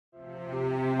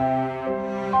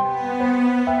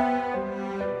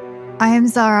I am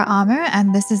Zara Armour,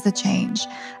 and this is The Change,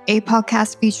 a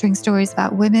podcast featuring stories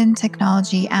about women,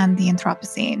 technology, and the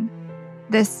Anthropocene.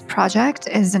 This project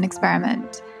is an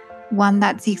experiment, one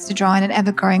that seeks to draw in an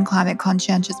ever-growing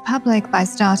climate-conscientious public by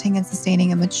starting and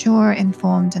sustaining a mature,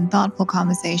 informed, and thoughtful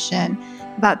conversation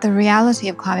about the reality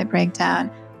of climate breakdown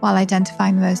while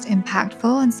identifying the most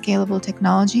impactful and scalable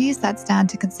technologies that stand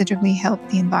to considerably help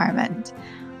the environment.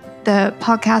 The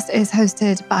podcast is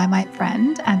hosted by my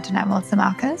friend, Antoinette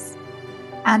Waltzamakis.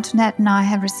 Antoinette and I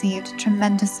have received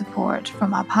tremendous support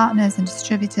from our partners and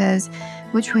distributors,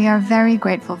 which we are very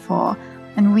grateful for,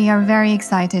 and we are very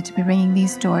excited to be bringing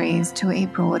these stories to a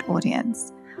broad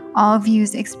audience. All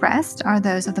views expressed are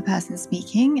those of the person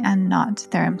speaking and not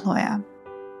their employer.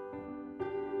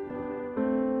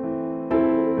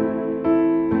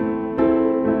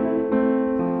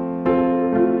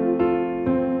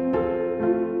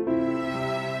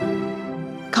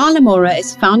 Karla Mora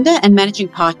is founder and managing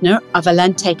partner of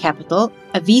Alante Capital,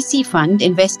 a VC fund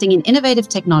investing in innovative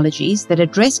technologies that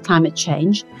address climate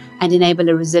change and enable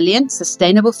a resilient,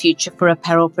 sustainable future for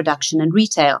apparel production and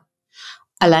retail.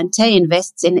 Alante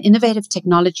invests in innovative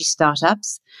technology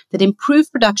startups that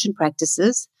improve production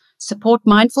practices, support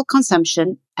mindful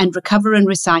consumption, and recover and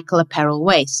recycle apparel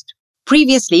waste.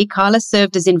 Previously, Karla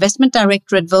served as investment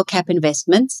director at Vilcap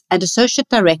Investments and associate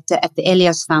director at the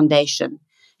Elios Foundation,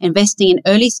 investing in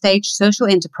early-stage social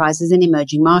enterprises in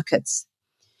emerging markets.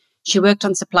 She worked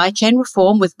on supply chain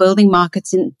reform with building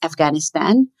markets in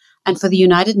Afghanistan and for the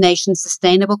United Nations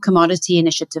Sustainable Commodity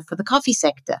Initiative for the coffee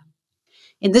sector.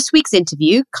 In this week's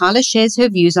interview, Karla shares her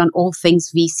views on all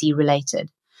things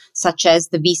VC-related, such as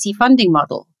the VC funding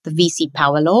model, the VC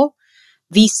power law,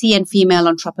 VC and female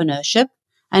entrepreneurship,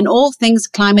 and all things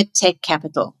climate tech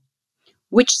capital.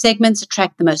 Which segments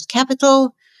attract the most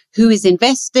capital, who is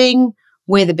investing,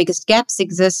 where the biggest gaps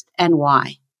exist, and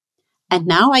why. And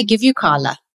now I give you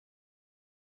Karla.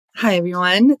 Hi,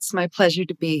 everyone. It's my pleasure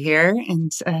to be here,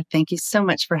 and thank you so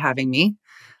much for having me.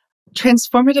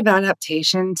 Transformative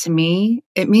adaptation, to me,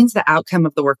 it means the outcome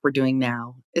of the work we're doing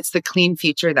now. It's the clean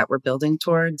future that we're building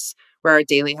towards, where our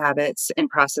daily habits and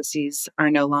processes are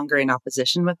no longer in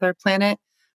opposition with our planet,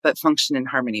 but function in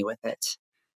harmony with it.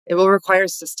 It will require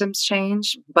systems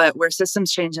change, but where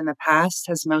systems change in the past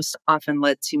has most often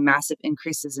led to massive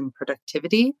increases in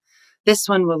productivity, this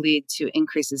one will lead to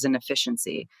increases in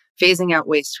efficiency, phasing out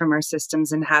waste from our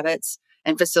systems and habits,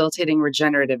 and facilitating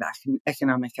regenerative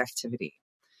economic activity.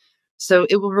 So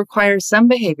it will require some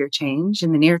behavior change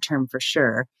in the near term for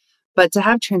sure, but to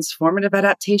have transformative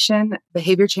adaptation,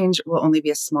 behavior change will only be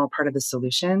a small part of the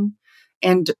solution.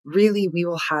 And really, we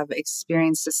will have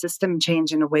experienced a system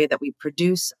change in a way that we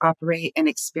produce, operate, and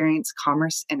experience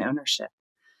commerce and ownership.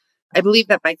 I believe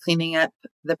that by cleaning up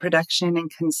the production and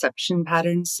consumption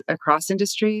patterns across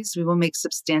industries, we will make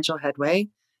substantial headway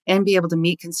and be able to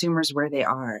meet consumers where they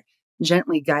are,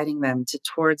 gently guiding them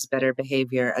towards better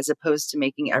behavior as opposed to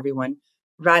making everyone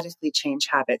radically change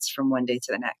habits from one day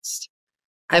to the next.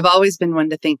 I've always been one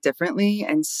to think differently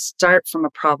and start from a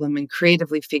problem and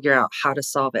creatively figure out how to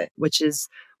solve it, which is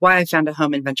why I found a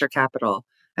home in venture capital.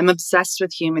 I'm obsessed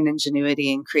with human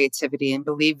ingenuity and creativity and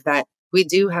believe that we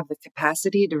do have the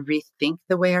capacity to rethink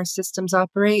the way our systems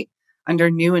operate under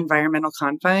new environmental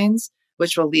confines,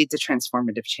 which will lead to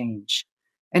transformative change.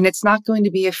 And it's not going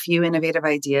to be a few innovative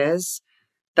ideas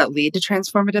that lead to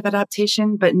transformative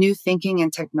adaptation, but new thinking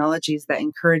and technologies that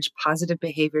encourage positive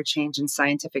behavior change and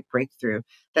scientific breakthrough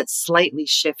that slightly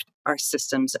shift our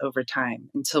systems over time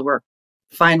until we're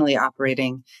finally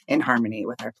operating in harmony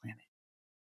with our planet.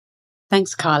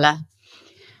 Thanks, Karla.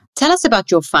 Tell us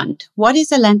about your fund. What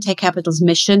is Alante Capital's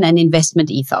mission and investment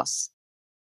ethos?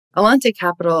 Alante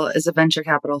Capital is a venture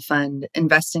capital fund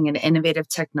investing in innovative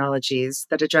technologies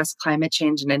that address climate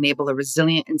change and enable a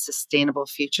resilient and sustainable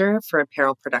future for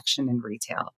apparel production and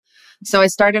retail. So I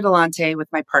started Alante with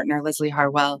my partner, Leslie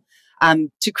Harwell,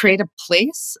 to create a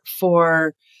place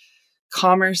for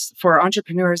commerce, for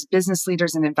entrepreneurs, business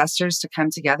leaders, and investors to come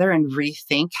together and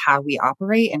rethink how we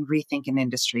operate and rethink an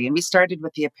industry. And we started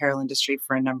with the apparel industry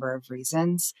for a number of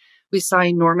reasons. We saw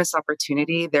enormous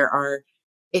opportunity.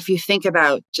 If you think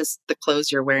about just the clothes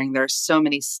you're wearing, there are so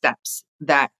many steps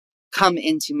that come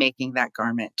into making that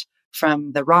garment,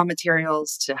 from the raw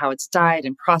materials to how it's dyed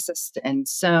and processed and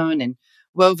sewn and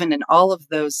woven. And all of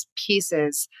those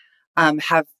pieces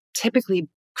have typically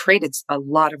created a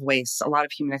lot of waste, a lot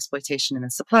of human exploitation in the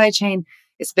supply chain.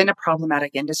 It's been a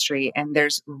problematic industry, and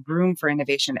there's room for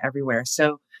innovation everywhere.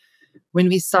 So when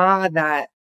we saw that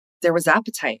there was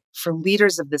appetite for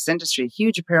leaders of this industry,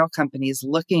 huge apparel companies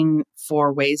looking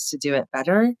for ways to do it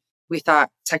better, we thought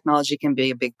technology can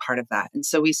be a big part of that. And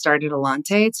so we started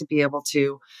Alante to be able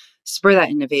to spur that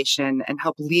innovation and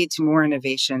help lead to more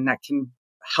innovation that can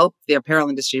help the apparel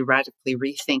industry radically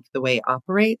rethink the way it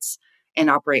operates and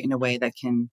operate in a way that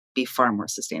can be far more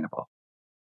sustainable.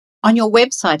 On your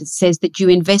website, it says that you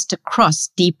invest across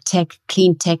deep tech,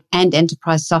 clean tech, and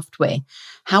enterprise software.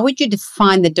 How would you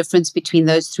define the difference between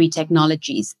those three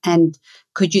technologies? And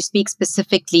could you speak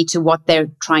specifically to what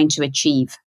they're trying to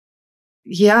achieve?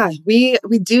 Yeah, we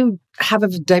do have a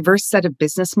diverse set of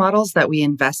business models that we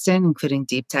invest in, including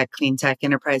deep tech, clean tech,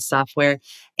 enterprise software.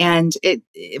 And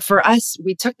for us,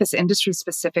 we took this industry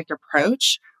specific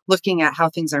approach, looking at how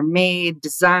things are made,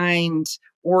 designed,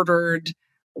 ordered,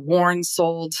 worn,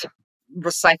 sold,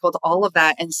 recycled, all of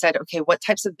that, and said, okay, what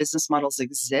types of business models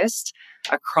exist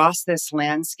across this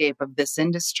landscape of this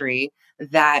industry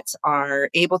that are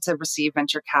able to receive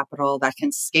venture capital, that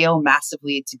can scale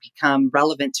massively to become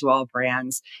relevant to all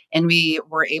brands. And we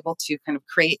were able to kind of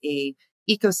create a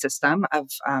ecosystem of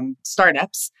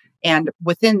startups. And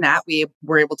within that, we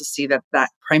were able to see that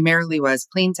primarily was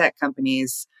clean tech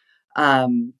companies,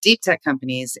 deep tech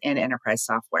companies, and enterprise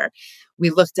software. We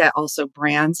looked at also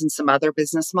brands and some other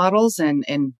business models and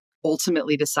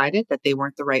ultimately decided that they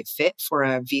weren't the right fit for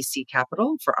a VC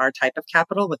capital, for our type of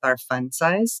capital with our fund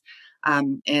size,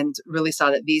 and really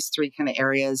saw that these three kind of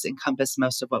areas encompass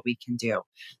most of what we can do.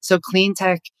 So clean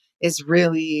tech is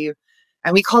really,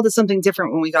 and we called it something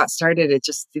different when we got started. It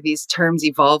just, these terms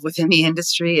evolve within the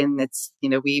industry and it's,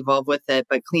 we evolve with it.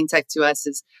 But clean tech to us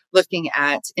is looking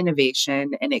at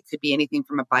innovation, and it could be anything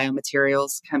from a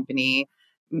biomaterials company,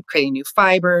 creating new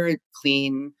fiber,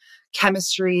 clean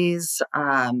chemistries,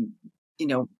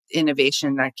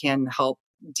 innovation that can help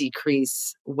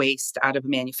decrease waste out of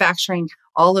manufacturing,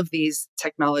 all of these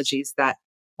technologies that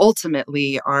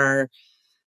ultimately are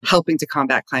helping to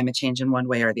combat climate change in one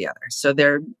way or the other. So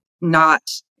they're not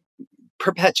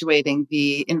perpetuating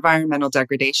the environmental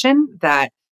degradation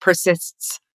that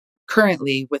persists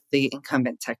currently with the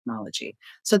incumbent technology.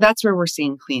 So that's where we're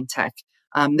seeing clean tech.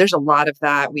 There's a lot of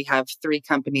that. We have 3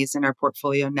 companies in our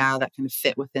portfolio now that kind of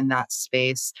fit within that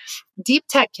space. Deep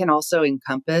tech can also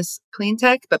encompass clean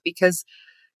tech, but because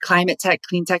climate tech,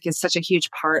 clean tech is such a huge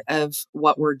part of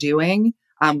what we're doing,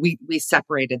 we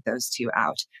separated those two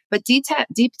out. But deep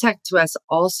tech to us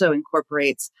also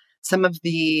incorporates some of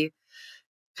the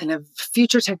kind of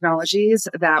future technologies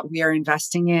that we are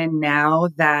investing in now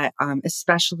that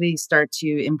especially start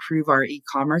to improve our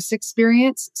e-commerce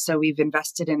experience. So we've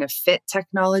invested in a fit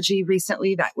technology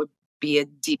recently that would be a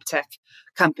deep tech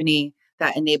company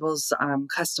that enables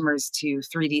customers to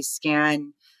 3D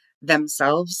scan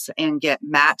themselves and get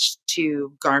matched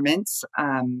to garments.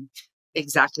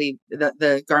 Exactly,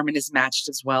 the garment is matched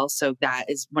as well. So that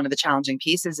is one of the challenging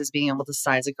pieces, is being able to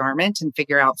size a garment and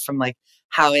figure out from like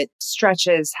how it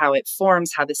stretches, how it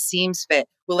forms, how the seams fit.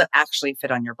 Will it actually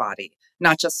fit on your body?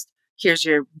 Not just here's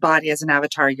your body as an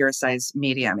avatar, you're a size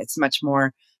medium. It's much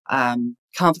more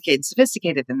complicated,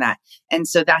 sophisticated than that. And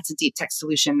so that's a deep tech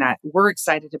solution that we're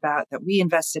excited about, that we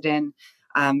invested in,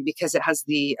 because it has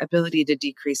the ability to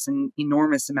decrease an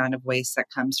enormous amount of waste that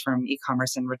comes from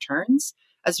e-commerce and returns,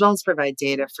 as well as provide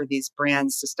data for these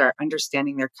brands to start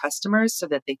understanding their customers so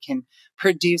that they can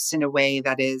produce in a way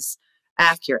that is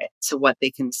accurate to what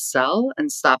they can sell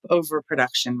and stop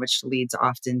overproduction, which leads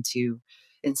often to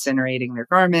incinerating their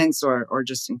garments or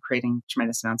just in creating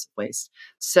tremendous amounts of waste.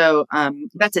 So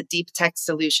that's a deep tech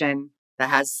solution that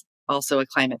has also a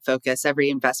climate focus. Every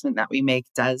investment that we make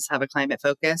does have a climate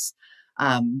focus.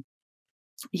 And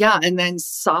then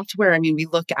software, we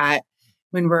look at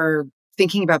when we're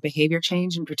thinking about behavior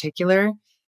change in particular,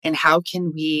 and how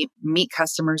can we meet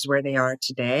customers where they are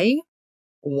today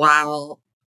while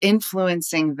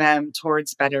influencing them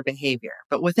towards better behavior,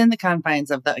 but within the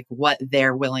confines of what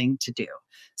they're willing to do.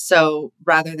 So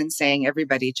rather than saying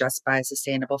everybody just buys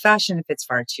sustainable fashion if it's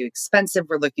far too expensive,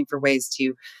 we're looking for ways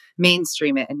to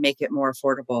mainstream it and make it more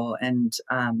affordable. And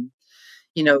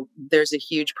there's a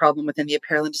huge problem within the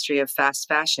apparel industry of fast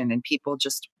fashion and people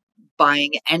just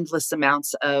buying endless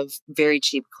amounts of very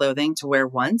cheap clothing to wear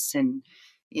once and,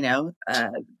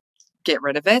 get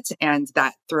rid of it. And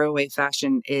that throwaway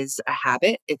fashion is a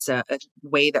habit. It's a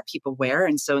way that people wear.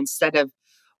 And so instead of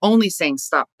only saying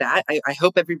stop that, I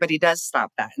hope everybody does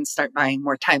stop that and start buying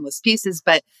more timeless pieces,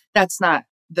 but that's not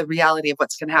the reality of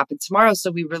what's going to happen tomorrow.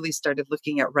 So we really started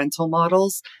looking at rental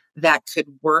models that could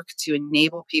work to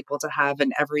enable people to have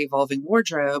an ever evolving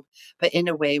wardrobe, but in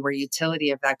a way where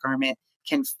utility of that garment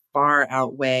can far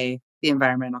outweigh the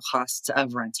environmental costs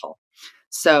of rental.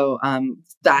 So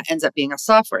that ends up being a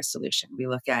software solution. We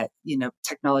look at,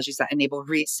 technologies that enable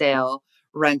resale,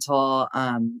 rental,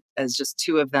 as just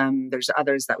 2 of them. There's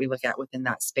others that we look at within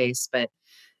that space, but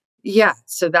Yeah.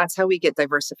 So that's how we get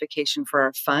diversification for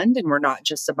our fund. And we're not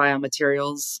just a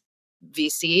biomaterials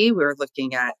VC. We're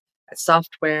looking at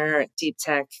software, at deep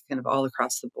tech, kind of all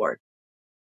across the board.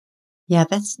 Yeah,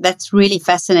 that's really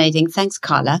fascinating. Thanks,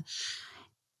 Karla.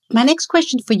 My next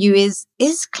question for you is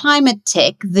climate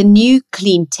tech the new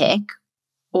clean tech,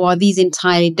 or are these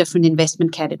entirely different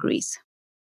investment categories?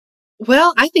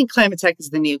 Well, I think climate tech is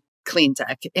the new clean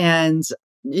tech. And,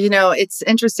 it's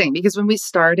interesting because when we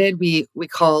started, we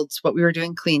called what we were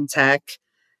doing clean tech,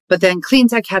 but then clean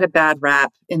tech had a bad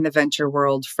rap in the venture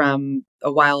world from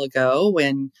a while ago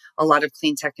when a lot of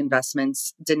clean tech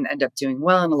investments didn't end up doing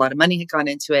well and a lot of money had gone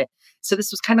into it. So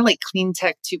this was kind of like clean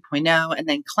tech 2.0. And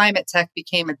then climate tech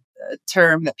became a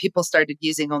term that people started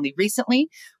using only recently.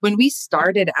 When we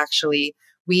started, actually,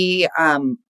 we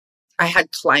I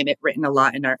had climate written a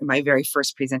lot in my very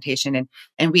first presentation,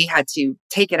 and we had to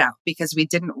take it out because we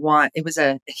didn't want it was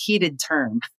a heated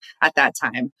term at that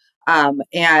time.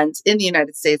 And in the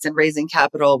United States and raising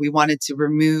capital, we wanted to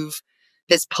remove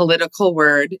this political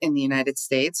word in the United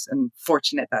States, and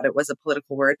fortunate that it was a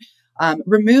political word.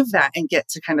 Remove that and get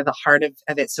to kind of the heart of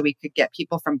it so we could get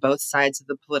people from both sides of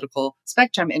the political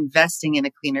spectrum investing in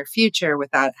a cleaner future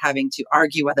without having to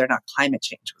argue whether or not climate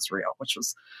change was real, which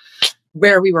was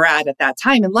where we were at that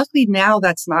time. And luckily now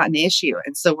that's not an issue.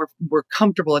 And so we're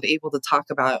comfortable and able to talk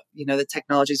about, the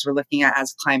technologies we're looking at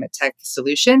as climate tech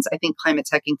solutions. I think climate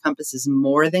tech encompasses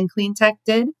more than clean tech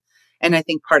did. And I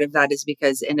think part of that is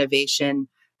because innovation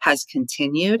has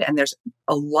continued and there's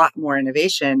a lot more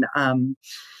innovation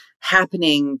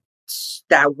happening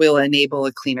that will enable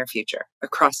a cleaner future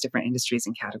across different industries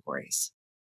and categories.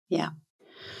 Yeah.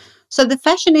 So the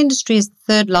fashion industry is the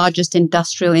third largest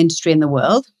industrial industry in the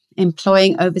world,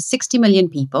 employing over 60 million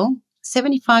people,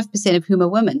 75% of whom are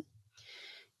women.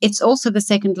 It's also the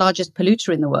second largest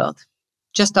polluter in the world,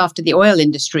 just after the oil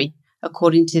industry,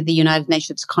 according to the United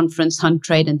Nations Conference on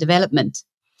Trade and Development.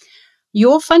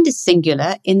 Your fund is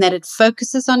singular in that it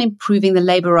focuses on improving the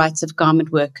labor rights of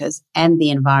garment workers and the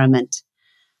environment.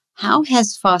 How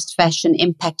has fast fashion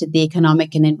impacted the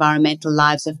economic and environmental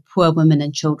lives of poor women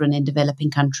and children in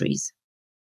developing countries?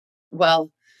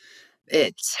 Well,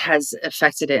 it has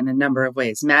affected it in a number of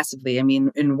ways, massively. I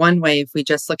mean, in one way, if we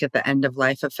just look at the end of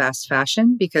life of fast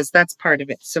fashion, because that's part of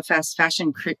it. So fast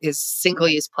fashion is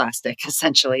single-use plastic,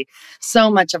 essentially.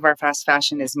 So much of our fast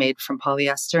fashion is made from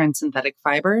polyester and synthetic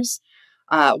fibers,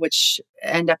 which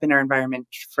end up in our environment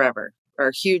forever, are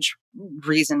a huge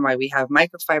reason why we have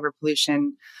microfiber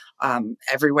pollution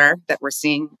everywhere that we're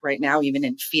seeing right now, even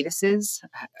in fetuses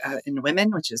in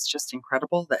women, which is just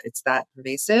incredible that it's that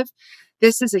pervasive.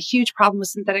 This is a huge problem with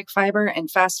synthetic fiber, and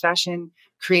fast fashion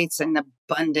creates an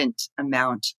abundant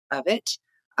amount of it.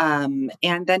 And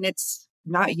then it's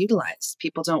not utilized.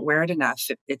 People don't wear it enough.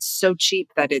 It's so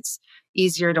cheap that it's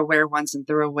easier to wear once and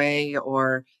throw away,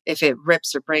 or if it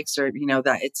rips or breaks, or,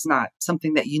 that it's not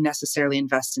something that you necessarily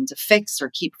invest in to fix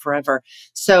or keep forever.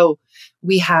 So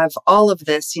we have all of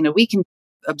this, we can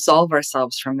absolve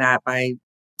ourselves from that by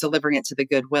delivering it to the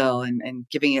Goodwill and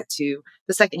giving it to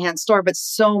the secondhand store. But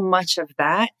so much of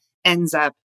that ends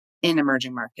up in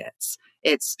emerging markets.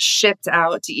 It's shipped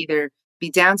out to either be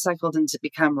downcycled and to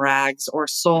become rags or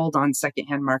sold on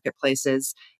secondhand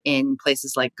marketplaces in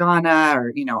places like Ghana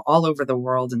or, all over the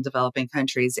world in developing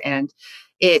countries. And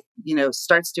it,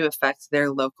 starts to affect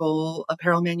their local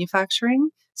apparel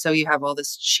manufacturing. So you have all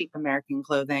this cheap American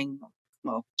clothing,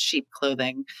 cheap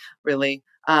clothing, really,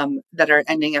 that are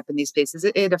ending up in these places.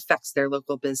 It affects their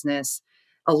local business.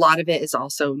 A lot of it is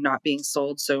also not being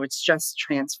sold. So it's just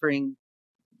transferring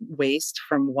waste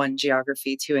from one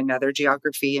geography to another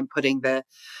geography and putting the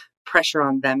pressure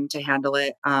on them to handle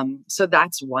it. So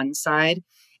that's one side.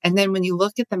 And then when you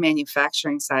look at the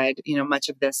manufacturing side, much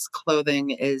of this clothing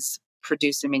is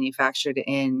produced and manufactured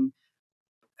in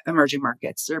emerging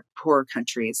markets or poor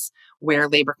countries where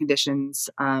labor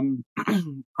conditions aren't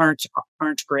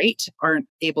great, aren't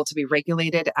able to be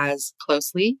regulated as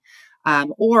closely,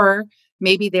 or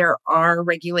maybe there are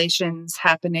regulations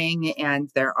happening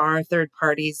and there are third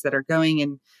parties that are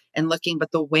going and looking,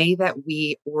 but the way that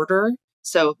we order,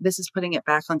 so this is putting it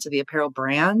back onto the apparel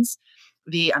brands,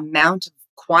 the amount of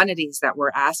quantities that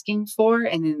we're asking for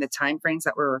and in the timeframes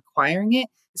that we're requiring it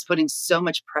is putting so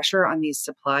much pressure on these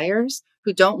suppliers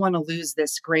who don't want to lose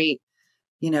this great,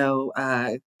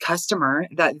 customer,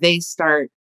 that they start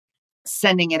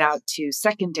sending it out to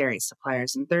secondary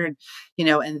suppliers and third,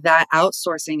 and that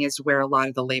outsourcing is where a lot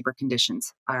of the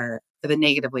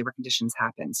negative labor conditions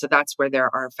happen. So that's where there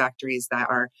are factories that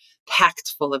are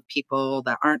packed full of people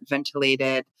that aren't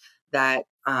ventilated, that,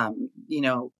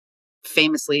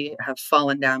 famously have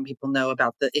fallen down. People know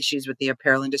about the issues with the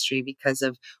apparel industry because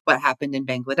of what happened in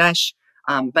Bangladesh.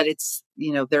 But it's,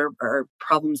 there are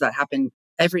problems that happen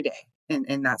every day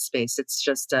in that space. It's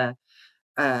just a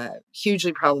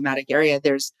hugely problematic area.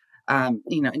 There's,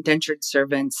 indentured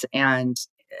servants and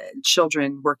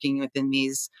children working within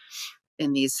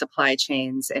in these supply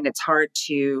chains, and it's hard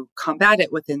to combat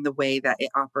it within the way that it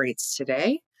operates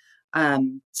today.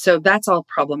 So that's all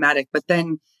problematic. But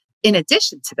then in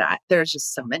addition to that, there's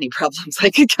just so many problems I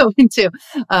could go into.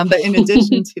 But in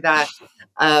addition to that,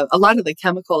 a lot of the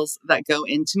chemicals that go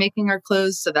into making our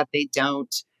clothes so that they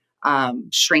don't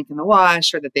shrink in the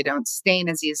wash, or that they don't stain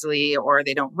as easily, or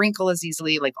they don't wrinkle as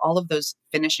easily, like all of those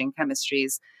finishing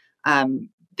chemistries,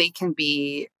 they can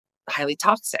be highly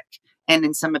toxic. And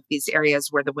in some of these areas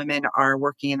where the women are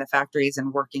working in the factories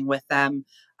and working with them,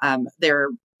 they're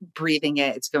breathing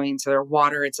it. It's going into their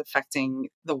water. It's affecting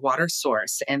the water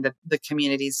source and the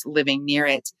communities living near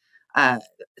it.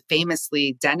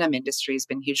 Famously, denim industry has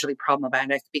been hugely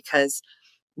problematic because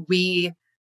we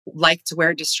like to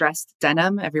wear distressed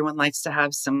denim. Everyone likes to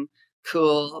have some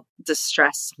cool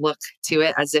distress look to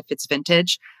it as if it's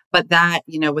vintage. But that,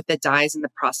 with the dyes and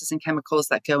the processing chemicals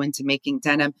that go into making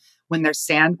denim, when they're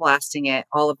sandblasting it,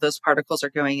 all of those particles are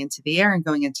going into the air and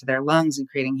going into their lungs and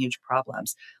creating huge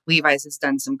problems. Levi's has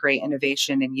done some great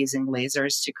innovation in using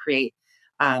lasers to create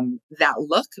that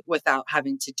look without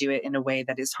having to do it in a way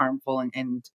that is harmful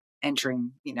and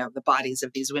entering, the bodies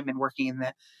of these women working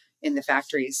in the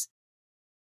factories.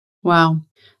 Wow.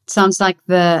 It sounds like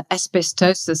the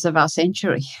asbestosis of our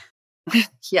century.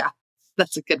 Yeah,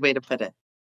 that's a good way to put it.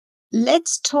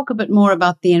 Let's talk a bit more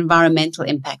about the environmental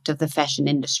impact of the fashion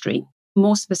industry.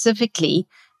 More specifically,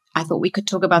 I thought we could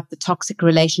talk about the toxic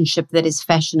relationship that is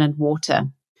fashion and water.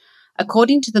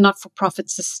 According to the not-for-profit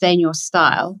Sustain Your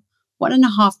Style,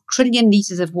 1.5 trillion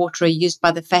liters of water are used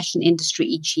by the fashion industry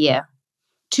each year.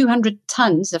 200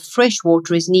 tons of fresh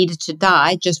water is needed to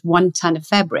dye just 1 ton of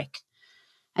fabric.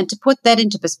 And to put that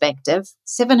into perspective,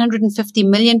 750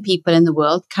 million people in the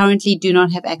world currently do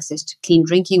not have access to clean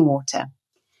drinking water.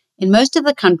 In most of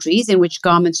the countries in which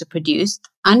garments are produced,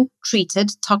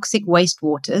 untreated toxic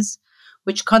wastewaters,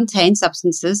 which contain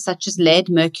substances such as lead,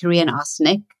 mercury, and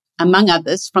arsenic, among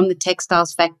others, from the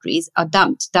textiles factories, are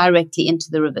dumped directly into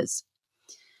the rivers.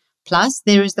 Plus,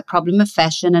 there is the problem of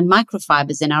fashion and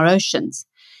microfibers in our oceans.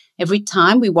 Every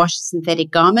time we wash a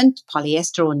synthetic garment,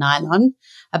 polyester or nylon,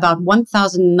 about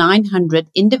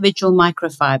 1,900 individual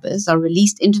microfibers are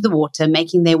released into the water,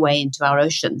 making their way into our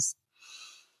oceans.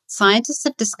 Scientists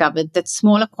have discovered that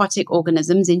small aquatic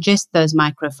organisms ingest those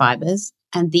microfibers,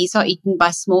 and these are eaten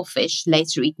by small fish,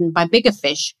 later eaten by bigger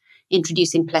fish,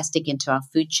 introducing plastic into our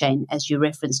food chain, as you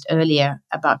referenced earlier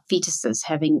about fetuses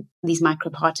having these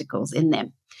microparticles in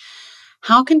them.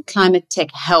 How can climate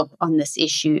tech help on this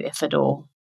issue, if at all?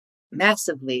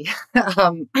 Massively.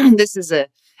 This is an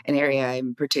area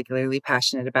I'm particularly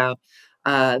passionate about.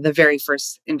 The very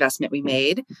first investment we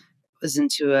made was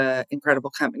into an incredible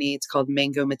company. It's called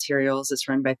Mango Materials. It's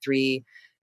run by 3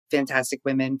 fantastic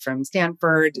women from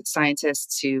Stanford,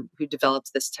 scientists who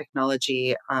developed this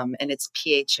technology. And it's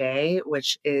PHA,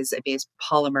 which is a base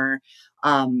polymer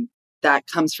that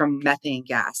comes from methane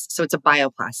gas. So it's a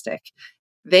bioplastic.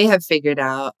 They have figured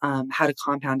out how to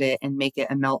compound it and make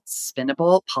it a melt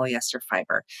spinnable polyester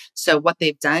fiber. So what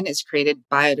they've done is created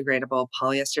biodegradable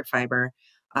polyester fiber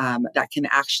that can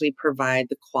actually provide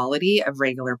the quality of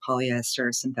regular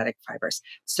polyester synthetic fibers.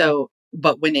 So,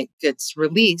 but when it gets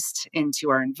released into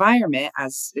our environment,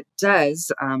 as it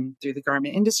does through the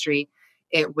garment industry,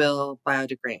 it will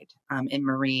biodegrade in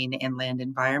marine and land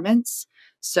environments.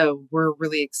 So we're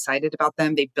really excited about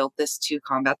them. They built this to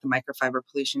combat the microfiber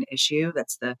pollution issue.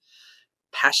 That's the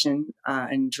passion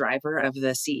and driver of the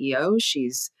CEO.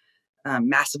 She's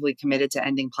massively committed to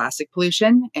ending plastic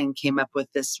pollution and came up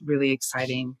with this really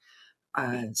exciting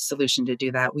solution to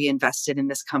do that. We invested in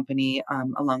this company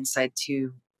alongside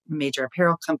 2 major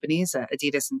apparel companies,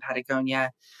 Adidas and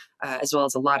Patagonia, as well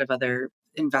as a lot of other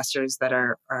investors that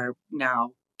are now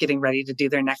getting ready to do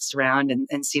their next round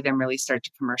and see them really start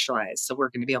to commercialize. So we're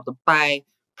going to be able to buy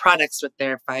products with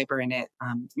their fiber in it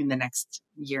in the next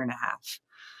year and a half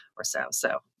or so.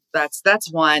 So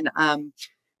that's one.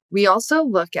 We also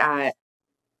look at,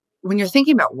 when you're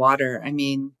thinking about water, I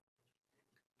mean,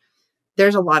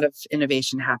 there's a lot of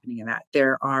innovation happening in that.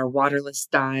 There are waterless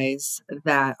dyes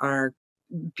that are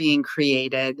being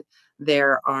created.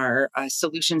 There are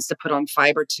solutions to put on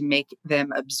fiber to make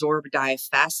them absorb dye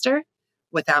faster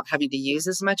without having to use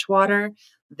as much water.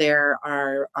 There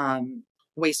are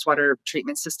wastewater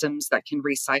treatment systems that can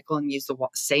recycle and use the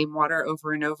same water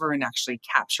over and over and actually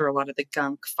capture a lot of the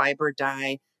gunk fiber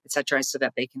dye et cetera, so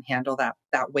that they can handle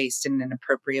that waste in an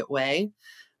appropriate way.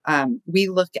 We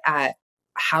look at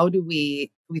how do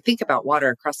we think about water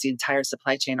across the entire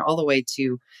supply chain, all the way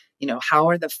to, how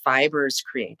are the fibers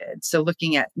created? So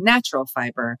looking at natural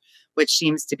fiber, which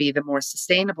seems to be the more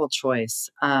sustainable choice.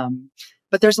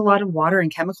 But there's a lot of water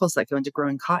and chemicals that go into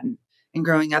growing cotton and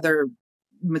growing other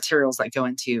materials that go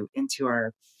into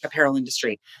our apparel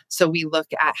industry. So we look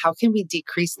at how can we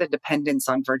decrease the dependence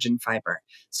on virgin fiber.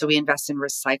 So we invest in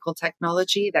recycle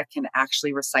technology that can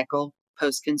actually recycle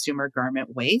post-consumer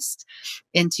garment waste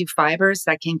into fibers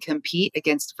that can compete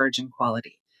against virgin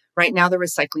quality. Right now, the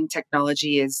recycling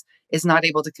technology is not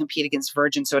able to compete against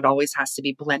virgin, so it always has to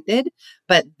be blended.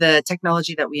 But the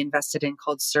technology that we invested in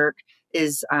called Circ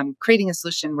is creating a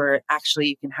solution where actually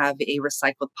you can have a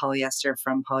recycled polyester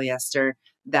from polyester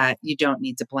that you don't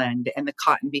need to blend. And the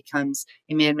cotton becomes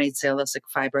a man-made cellulosic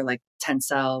fiber like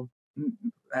Tencel,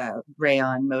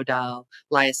 rayon, modal,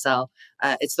 lyocell.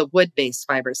 It's the wood-based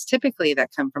fibers typically that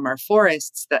come from our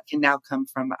forests that can now come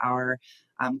from our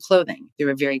clothing through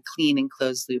a very clean and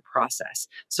closed loop process.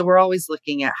 So we're always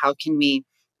looking at how can we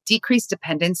decrease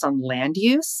dependence on land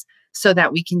use so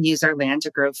that we can use our land to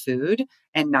grow food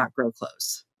and not grow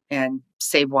clothes and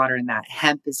save water in that.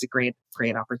 Hemp is a great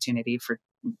opportunity for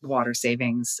water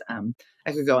savings.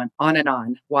 I could go on and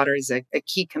on. Water is a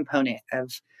key component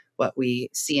of what we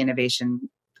see innovation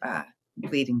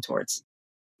leading towards.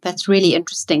 That's really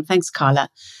interesting. Thanks, Karla.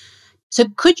 So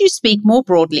could you speak more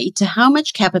broadly to how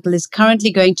much capital is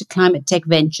currently going to climate tech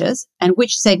ventures and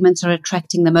which segments are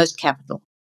attracting the most capital?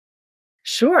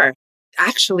 Sure.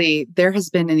 Actually, there has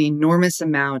been an enormous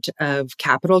amount of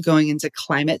capital going into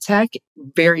climate tech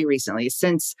very recently,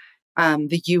 since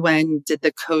the UN did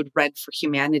the Code Red for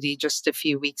Humanity just a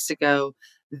few weeks ago.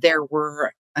 There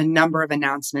were a number of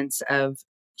announcements of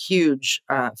huge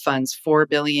funds. 4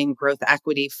 billion growth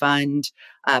equity fund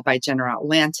by General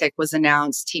Atlantic was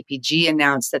announced. TPG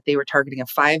announced that they were targeting a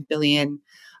 5 billion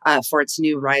for its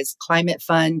new Rise Climate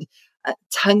Fund.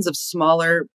 Tons of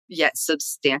smaller yet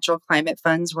substantial climate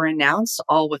funds were announced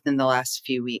all within the last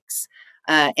few weeks.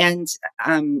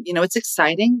 It's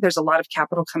exciting. There's a lot of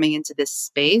capital coming into this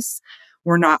space.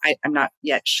 I'm not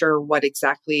yet sure what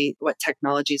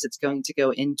technologies it's going to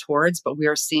go in towards, but we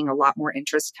are seeing a lot more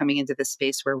interest coming into this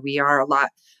space where we are a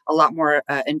lot more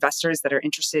investors that are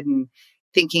interested in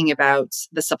thinking about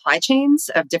the supply chains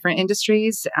of different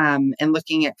industries and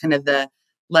looking at kind of the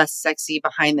less sexy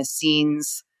behind the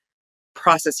scenes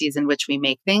processes in which we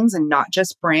make things and not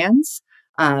just brands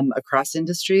across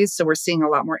industries. So we're seeing a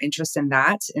lot more interest in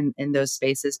that, in those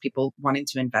spaces, people wanting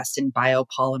to invest in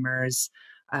biopolymers,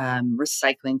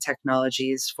 recycling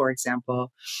technologies, for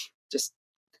example, just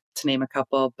to name a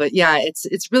couple. But yeah, it's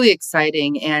really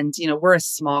exciting. And, we're a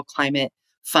small climate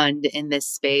fund in this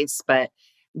space. But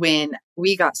when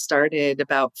we got started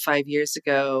about 5 years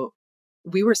ago,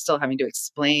 we were still having to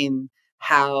explain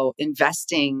how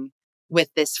investing with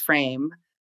this frame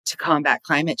to combat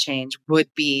climate change would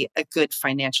be a good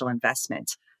financial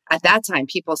investment. At that time,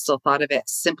 people still thought of it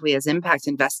simply as impact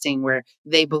investing, where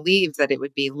they believed that it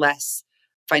would be less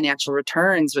financial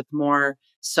returns with more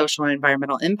social and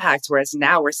environmental impact. Whereas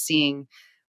now we're seeing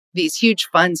these huge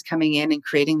funds coming in and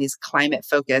creating these climate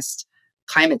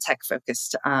tech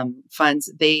focused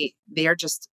funds. They are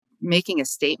just making a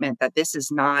statement that this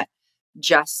is not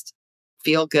just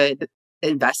feel good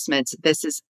investments. This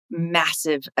is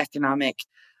massive economic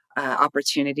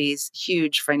opportunities.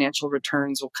 Huge financial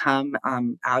returns will come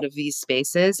out of these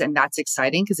spaces. And that's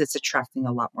exciting because it's attracting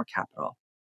a lot more capital.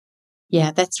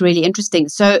 Yeah, that's really interesting.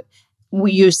 So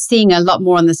you're seeing a lot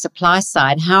more on the supply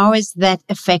side. How is that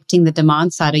affecting the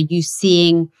demand side? Are you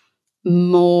seeing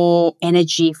more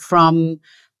energy from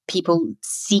people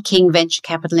seeking venture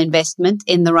capital investment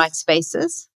in the right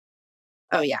spaces?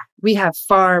 Oh, yeah. We have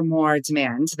far more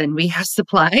demand than we have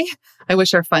supply. I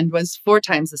wish our fund was 4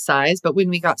 times the size. But when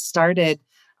we got started,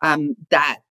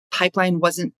 that pipeline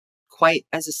wasn't quite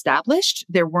as established.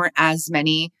 There weren't as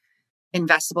many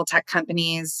investable tech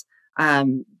companies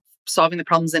solving the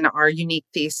problems in our unique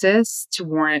thesis to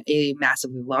warrant a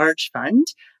massively large fund.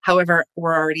 However,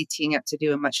 we're already teeing up to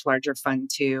do a much larger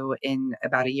fund too in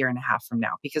about 1.5 years from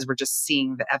now, because we're just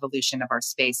seeing the evolution of our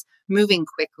space moving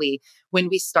quickly. When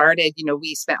we started,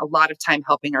 we spent a lot of time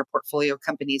helping our portfolio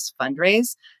companies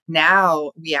fundraise.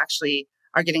 Now we actually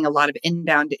are getting a lot of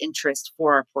inbound interest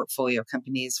for our portfolio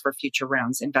companies for future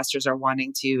rounds. Investors are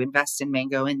wanting to invest in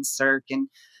Mango and Circ and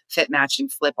FitMatch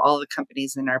and Flip, all the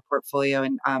companies in our portfolio.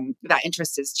 And that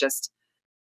interest has just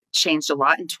changed a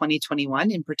lot in 2021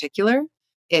 in particular.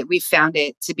 We found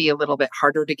it to be a little bit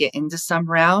harder to get into some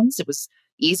rounds. It was,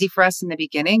 easy for us in the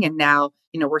beginning. And now,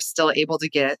 we're still able to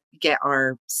get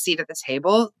our seat at the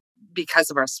table because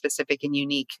of our specific and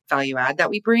unique value add that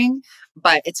we bring.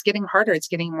 But it's getting harder. It's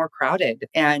getting more crowded.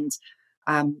 And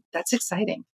that's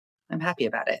exciting. I'm happy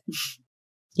about it.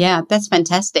 Yeah, that's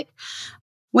fantastic.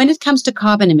 When it comes to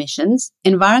carbon emissions,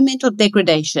 environmental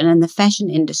degradation, and the fashion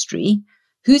industry,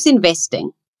 who's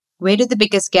investing? Where do the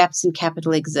biggest gaps in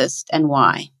capital exist and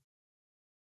why?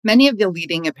 Many of the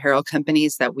leading apparel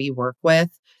companies that we work with,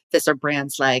 these are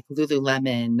brands like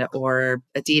Lululemon or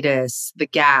Adidas, The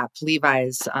Gap,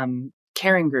 Levi's,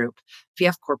 Kering Group,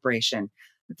 VF Corporation.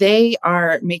 They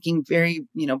are making very,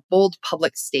 bold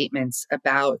public statements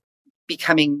about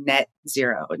becoming net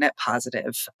zero, net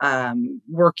positive,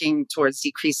 working towards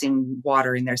decreasing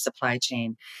water in their supply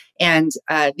chain. And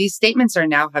these statements are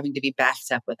now having to be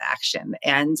backed up with action,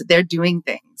 and they're doing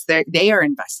things. They are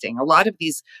investing. A lot of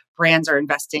these brands are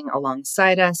investing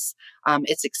alongside us.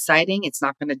 It's exciting. It's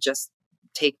not going to just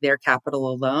take their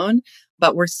capital alone,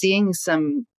 but we're seeing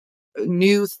some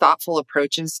new thoughtful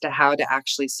approaches to how to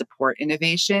actually support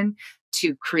innovation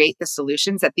to create the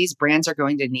solutions that these brands are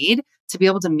going to need to be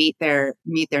able to meet their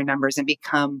numbers and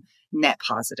become net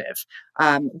positive.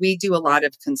 We do a lot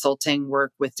of consulting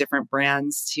work with different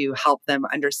brands to help them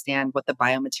understand what the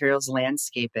biomaterials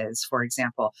landscape is, for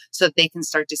example, so that they can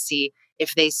start to see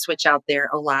if they switch out their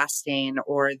elastane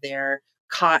or their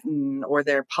cotton or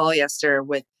their polyester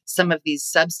with some of these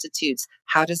substitutes,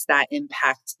 how does that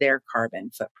impact their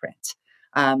carbon footprint?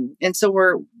 And so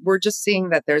we're just seeing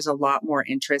that there's a lot more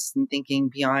interest in thinking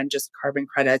beyond just carbon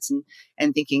credits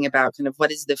and thinking about kind of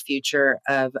what is the future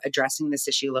of addressing this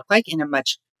issue look like in a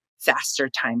much faster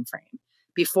time frame.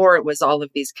 Before, it was all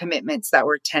of these commitments that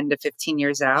were 10 to 15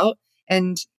 years out.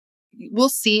 And we'll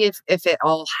see if it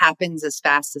all happens as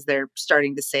fast as they're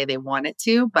starting to say they want it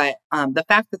to. But the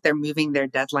fact that they're moving their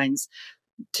deadlines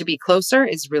to be closer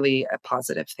is really a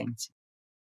positive thing.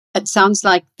 It sounds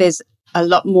like there's a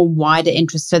lot more wider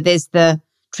interest. So there's the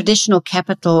traditional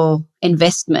capital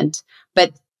investment,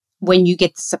 but when you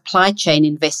get the supply chain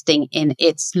investing in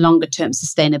its longer term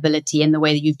sustainability in the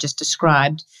way that you've just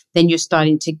described, then you're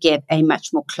starting to get a much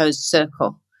more closed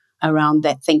circle around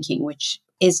that thinking, which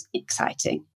is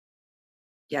exciting.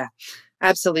 Yeah,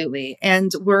 absolutely.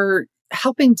 And we're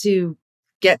helping to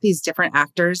get these different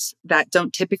actors that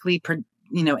don't typically,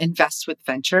 invest with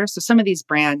venture. So some of these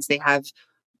brands, they have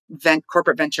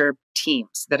corporate venture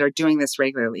teams that are doing this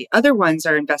regularly. Other ones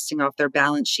are investing off their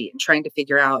balance sheet and trying to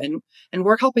figure out, and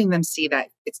we're helping them see that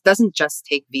it doesn't just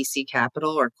take VC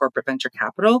capital or corporate venture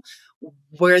capital.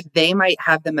 Where they might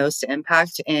have the most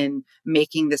impact in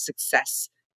making the success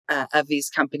of these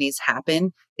companies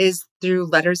happen is through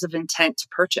letters of intent to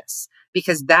purchase,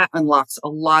 because that unlocks a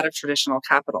lot of traditional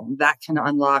capital. That can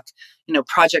unlock,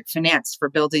 project finance for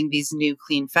building these new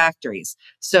clean factories.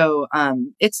 So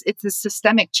it's a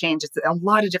systemic change. It's a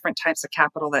lot of different types of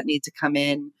capital that need to come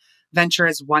in. Venture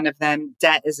is one of them.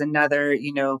 Debt is another.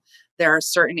 There are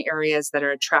certain areas that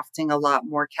are attracting a lot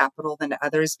more capital than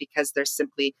others because they're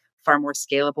simply far more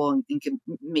scalable and can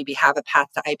maybe have a path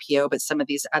to IPO, but some of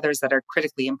these others that are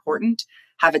critically important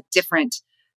have a different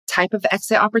type of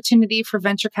exit opportunity for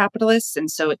venture capitalists.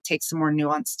 And so it takes a more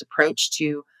nuanced approach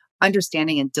to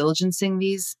understanding and diligencing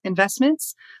these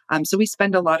investments. So we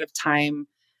spend a lot of time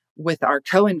with our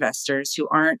co-investors who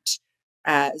aren't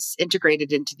as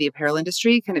integrated into the apparel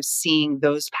industry, kind of seeing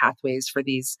those pathways for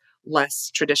these less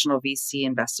traditional VC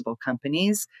investable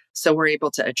companies. So we're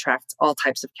able to attract all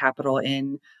types of capital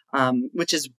in,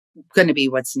 which is going to be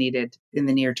what's needed in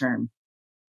the near term.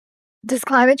 Does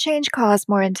climate change cause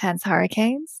more intense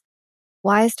hurricanes?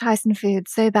 Why is Tyson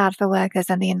Foods so bad for workers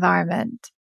and the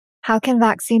environment? How can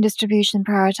vaccine distribution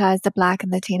prioritize the Black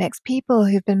and Latinx people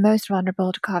who've been most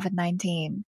vulnerable to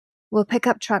COVID-19? Will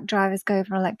pickup truck drivers go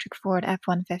for an electric Ford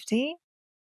F-150?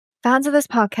 Fans of this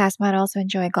podcast might also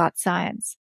enjoy Got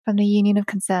Science from the Union of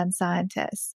Concerned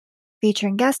Scientists,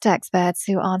 featuring guest experts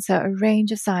who answer a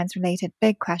range of science-related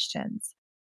big questions.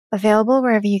 Available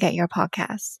wherever you get your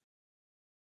podcasts.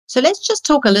 So let's just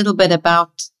talk a little bit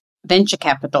about venture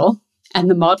capital and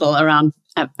the model around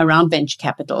venture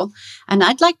capital. And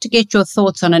I'd like to get your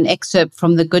thoughts on an excerpt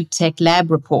from the Good Tech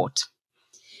Lab report.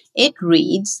 It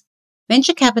reads,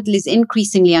 venture capital is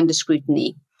increasingly under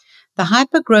scrutiny. The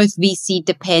hypergrowth VC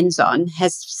depends on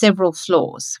has several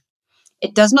flaws.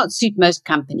 It does not suit most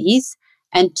companies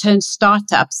and turns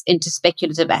startups into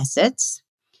speculative assets.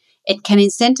 It can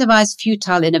incentivize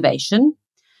futile innovation,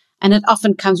 and it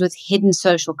often comes with hidden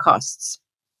social costs.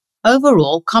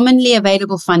 Overall, commonly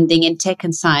available funding in tech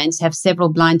and science have several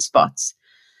blind spots.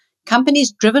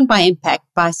 Companies driven by impact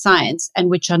by science and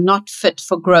which are not fit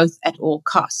for growth at all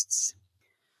costs.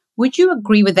 Would you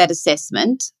agree with that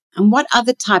assessment? And what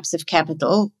other types of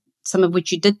capital, some of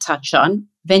which you did touch on,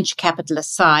 venture capital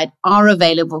aside, are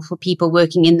available for people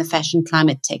working in the fashion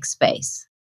climate tech space?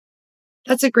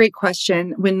 That's a great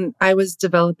question. When I was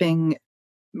developing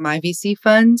my VC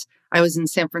fund, I was in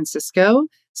San Francisco.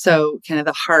 So kind of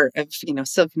the heart of,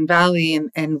 Silicon Valley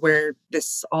and where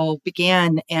this all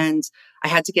began. And I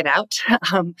had to get out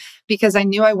because I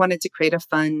knew I wanted to create a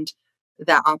fund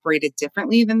that operated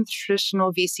differently than the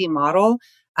traditional VC model.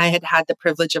 I had had the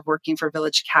privilege of working for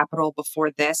Village Capital before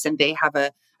this, and they have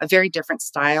a very different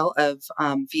style of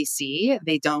VC.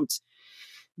 They don't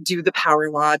do the power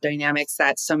law dynamics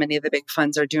that so many of the big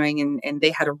funds are doing. And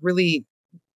they had a really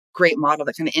great model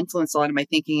that kind of influenced a lot of my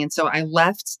thinking. And so I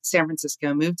left San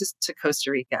Francisco, moved to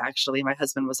Costa Rica. Actually, my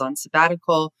husband was on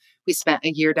sabbatical. We spent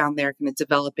a year down there kind of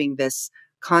developing this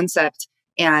concept.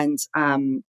 And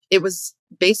it was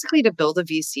basically to build a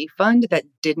VC fund that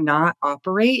did not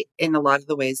operate in a lot of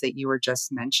the ways that you were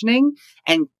just mentioning.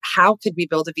 And how could we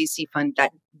build a VC fund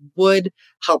that would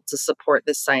help to support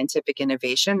this scientific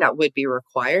innovation that would be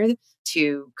required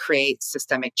to create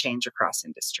systemic change across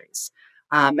industries?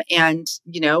 And,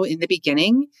 in the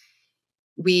beginning,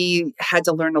 we had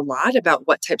to learn a lot about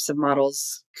what types of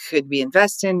models could we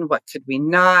invest in, what could we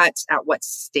not, at what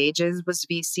stages was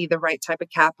VC the right type of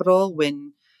capital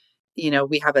when,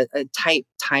 we have a tight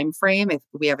time frame. If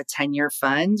we have a 10-year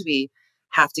fund, we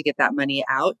have to get that money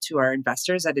out to our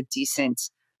investors at a decent,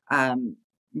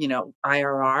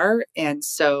 IRR. And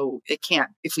so it can't,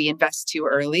 if we invest too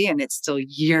early and it's still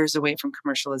years away from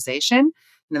commercialization,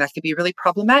 that could be really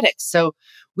problematic. So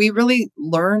we really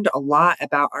learned a lot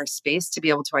about our space to be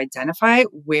able to identify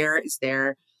where is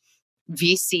there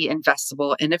VC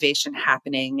investable innovation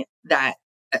happening that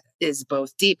is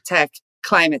both deep tech,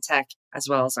 climate tech, as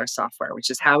well as our software, which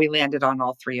is how we landed on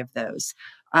all three of those.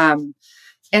 And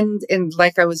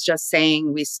like I was just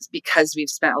saying, because we've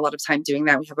spent a lot of time doing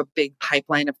that, we have a big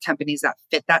pipeline of companies that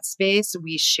fit that space.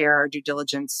 We share our due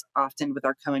diligence often with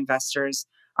our co-investors,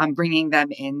 bringing them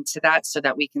into that so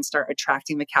that we can start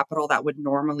attracting the capital that would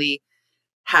normally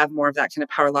have more of that kind of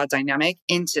power law dynamic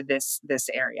into this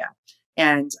area.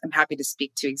 And I'm happy to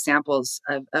speak to examples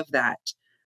of that.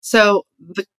 So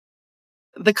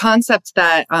the concept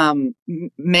that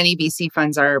many VC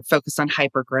funds are focused on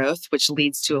hypergrowth, which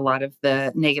leads to a lot of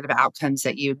the negative outcomes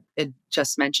that you had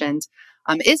just mentioned,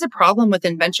 is a problem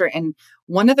within venture. And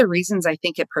one of the reasons I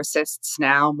think it persists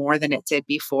now more than it did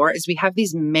before is we have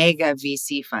these mega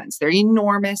VC funds. They're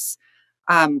enormous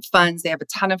funds. They have a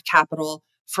ton of capital.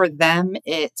 For them,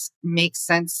 it makes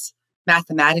sense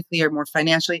mathematically or more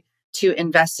financially to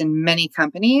invest in many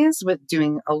companies with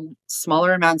doing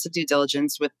smaller amounts of due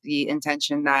diligence with the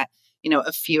intention that,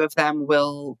 a few of them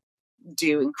will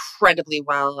do incredibly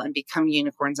well and become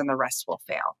unicorns and the rest will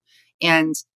fail.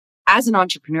 And as an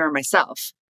entrepreneur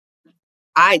myself,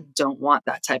 I don't want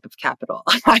that type of capital.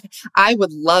 I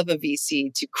would love a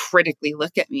VC to critically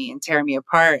look at me and tear me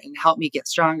apart and help me get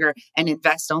stronger and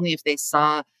invest only if they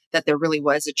saw that there really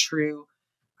was a true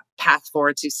path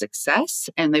forward to success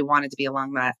and they wanted to be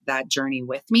along that journey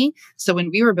with me. So when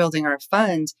we were building our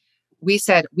fund, we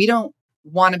said, we don't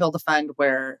want to build a fund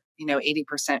where,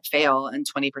 80% fail and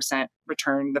 20%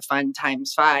 return the fund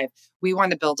times 5. We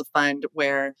want to build a fund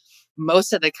where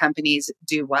most of the companies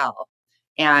do well.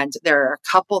 And there are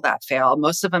a couple that fail.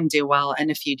 Most of them do well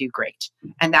and a few do great.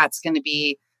 And that's going to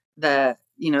be and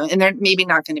they're maybe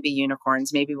not going to be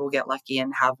unicorns. Maybe we'll get lucky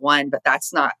and have one, but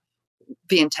that's not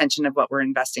the intention of what we're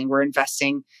investing. We're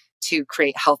investing to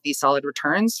create healthy, solid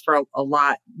returns for a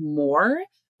lot more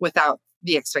without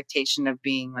the expectation of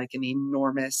being like an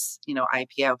enormous,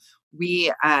 IPO.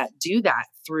 We do that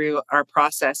through our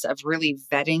process of really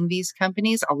vetting these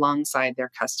companies alongside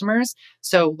their customers.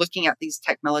 So looking at these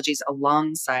technologies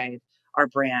alongside our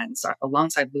brands,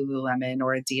 alongside Lululemon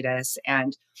or Adidas,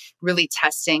 and really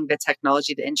testing the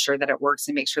technology to ensure that it works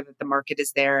and make sure that the market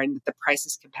is there and that the price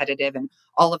is competitive and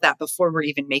all of that before we're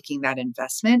even making that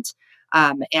investment.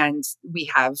 And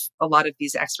we have a lot of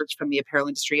these experts from the apparel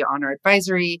industry on our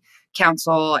advisory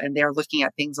council, and they're looking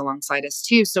at things alongside us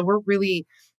too. So we're really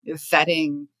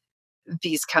vetting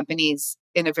these companies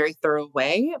in a very thorough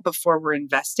way before we're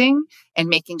investing and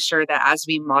making sure that as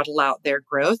we model out their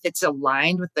growth, it's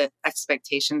aligned with the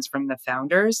expectations from the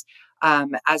founders,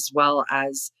 as well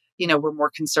as, we're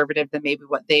more conservative than maybe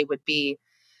what they would be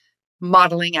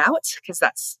modeling out, because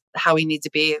that's how we need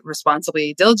to be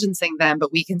responsibly diligencing them.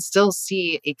 But we can still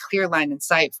see a clear line in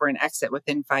sight for an exit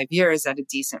within 5 years at a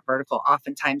decent vertical.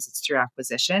 Oftentimes it's through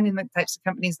acquisition in the types of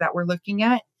companies that we're looking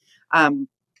at.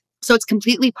 So it's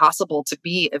completely possible to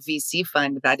be a VC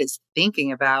fund that is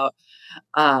thinking about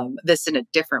this in a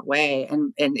different way.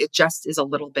 And it just is a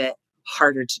little bit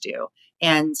harder to do.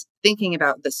 And thinking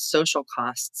about the social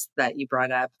costs that you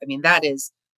brought up, I mean, that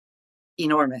is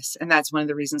enormous. And that's one of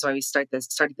the reasons why we started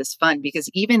this fund, because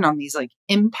even on these like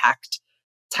impact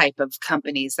type of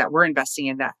companies that we're investing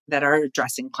in that are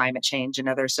addressing climate change and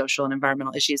other social and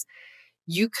environmental issues,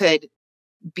 you could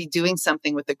be doing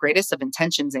something with the greatest of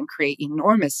intentions and create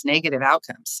enormous negative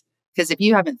outcomes. Because if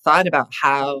you haven't thought about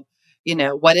how,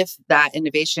 what if that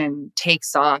innovation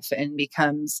takes off and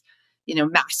becomes,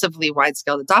 massively wide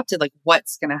scale adopted, like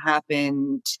what's going to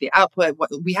happen to the output? What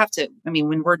we have to,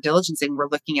 when we're diligencing, we're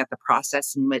looking at the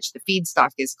process in which the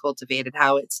feedstock is cultivated,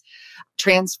 how it's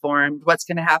transformed, what's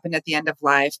going to happen at the end of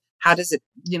life. How does it,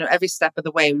 every step of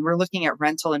the way, when we're looking at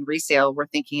rental and resale, we're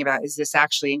thinking about, is this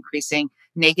actually increasing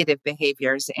negative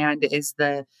behaviors? And is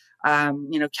the,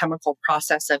 chemical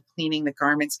process of cleaning the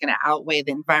garments going to outweigh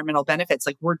the environmental benefits?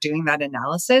 Like we're doing that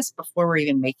analysis before we're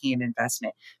even making an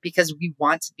investment, because we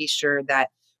want to be sure that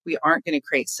we aren't going to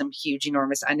create some huge,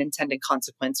 enormous unintended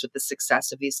consequence with the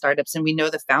success of these startups. And we know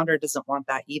the founder doesn't want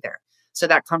that either. So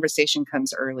that conversation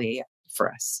comes early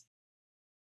for us.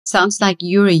 Sounds like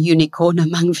you're a unicorn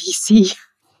among VC.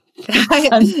 Yes,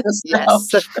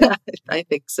 I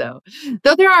think so.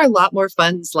 Though there are a lot more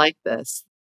funds like this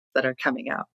that are coming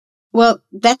out. Well,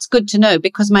 that's good to know,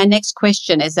 because my next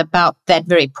question is about that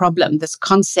very problem, this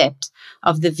concept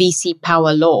of the VC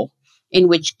power law, in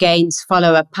which gains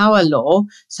follow a power law,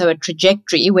 so a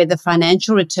trajectory where the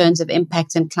financial returns of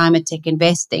impact and climate tech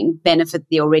investing benefit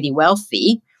the already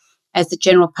wealthy, as the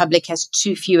general public has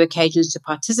too few occasions to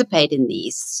participate in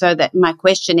these. So that my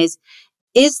question is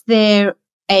there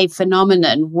a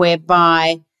phenomenon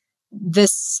whereby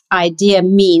this idea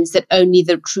means that only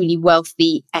the truly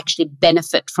wealthy actually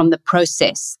benefit from the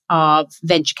process of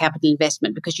venture capital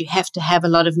investment, because you have to have a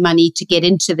lot of money to get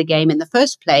into the game in the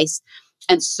first place.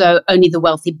 And so only the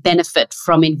wealthy benefit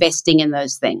from investing in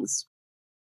those things?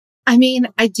 I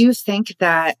do think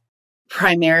that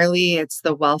primarily it's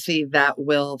the wealthy that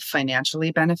will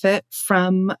financially benefit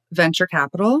from venture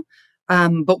capital.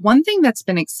 But one thing that's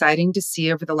been exciting to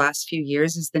see over the last few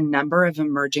years is the number of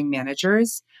emerging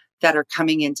managers that are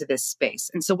coming into this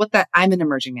space. And so I'm an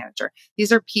emerging manager.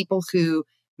 These are people who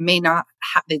may not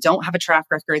they don't have a track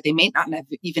record. They may not have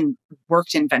even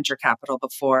worked in venture capital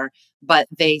before, but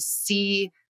they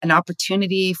see an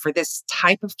opportunity for this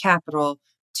type of capital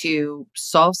to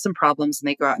solve some problems, and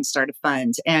they go out and start a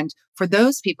fund. And for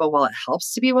those people, while it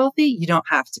helps to be wealthy, you don't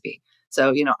have to be.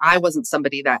 So, I wasn't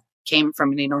somebody that came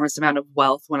from an enormous amount of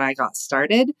wealth when I got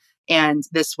started, and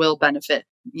this will benefit,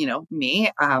 me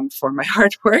for my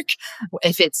hard work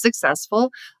if it's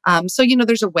successful. So,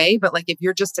 there's a way, but like if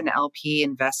you're just an LP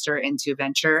investor into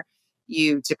venture,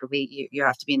 you typically, you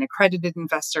have to be an accredited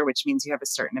investor, which means you have a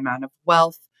certain amount of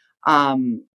wealth.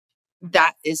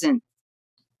 That isn't,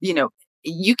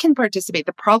 you can participate.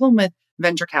 The problem with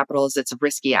venture capital is it's a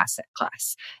risky asset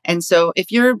class. And so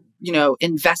if you're,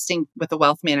 investing with a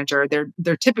wealth manager,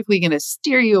 they're typically going to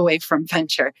steer you away from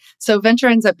venture. So venture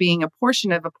ends up being a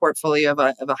portion of a portfolio of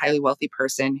a highly wealthy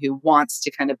person who wants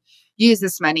to kind of use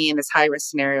this money in this high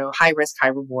risk scenario, high risk, high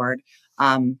reward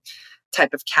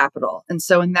type of capital. And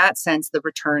so in that sense, the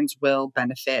returns will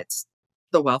benefit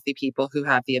the wealthy people who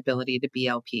have the ability to be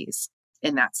LPs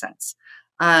in that sense.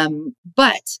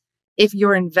 But if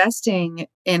you're investing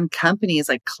in companies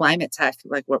like climate tech,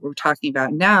 like what we're talking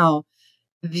about now,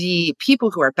 the people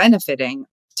who are benefiting,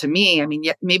 to me,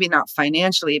 maybe not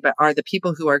financially, but are the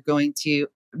people who are going to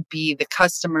be the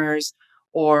customers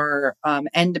or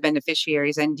end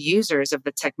beneficiaries, end users of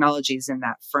the technologies in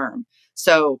that firm.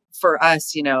 So for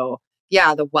us,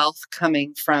 the wealth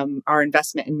coming from our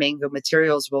investment in Mango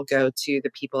Materials will go to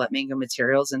the people at Mango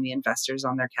Materials and the investors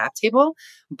on their cap table.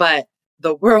 But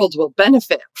the world will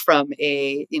benefit from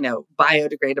a,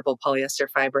 biodegradable polyester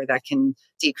fiber that can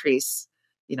decrease,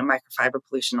 microfiber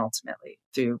pollution ultimately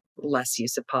through less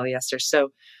use of polyester.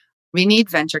 So we need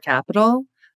venture capital,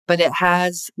 but it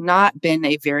has not been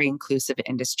a very inclusive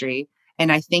industry. And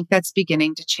I think that's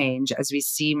beginning to change as we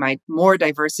see more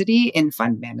diversity in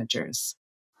fund managers.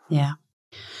 Yeah.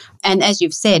 And as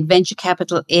you've said, venture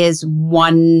capital is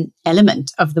one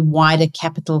element of the wider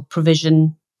capital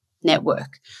provision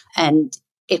network. And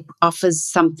it offers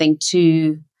something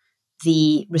to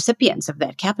the recipients of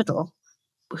that capital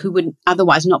who would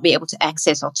otherwise not be able to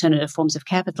access alternative forms of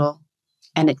capital.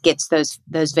 And it gets those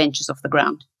ventures off the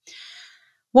ground.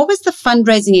 What was the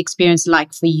fundraising experience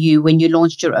like for you when you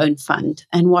launched your own fund,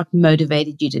 and what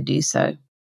motivated you to do so?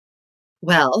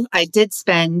 Well, I did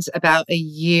spend about a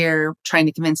year trying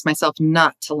to convince myself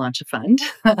not to launch a fund.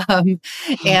 um,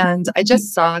 and I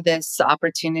just saw this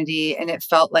opportunity, and it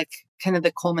felt like kind of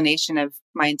the culmination of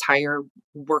my entire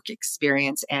work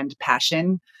experience and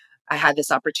passion. I had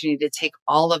this opportunity to take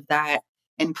all of that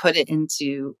and put it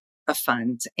into a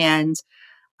fund. And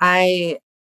I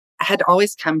had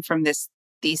always come from this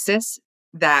thesis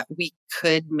that we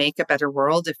could make a better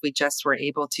world if we just were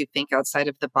able to think outside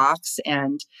of the box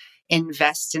and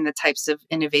invest in the types of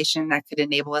innovation that could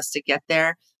enable us to get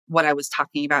there. What I was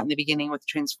talking about in the beginning with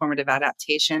transformative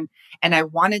adaptation. And I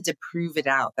wanted to prove it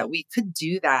out that we could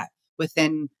do that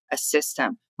within a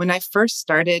system. When I first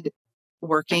started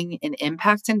working in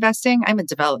impact investing, I'm a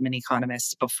development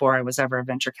economist before I was ever a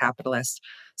venture capitalist.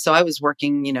 So I was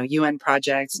working, UN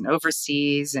projects and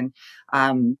overseas and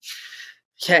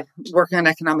working on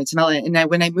economic development. And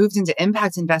when I moved into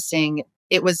impact investing,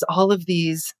 it was all of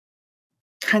these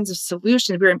kinds of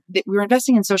solutions. We were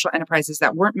investing in social enterprises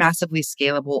that weren't massively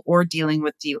scalable or dealing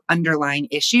with the underlying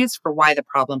issues for why the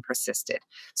problem persisted.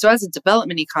 So as a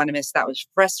development economist, that was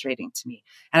frustrating to me.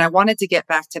 And I wanted to get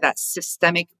back to that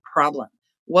systemic problem.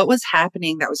 What was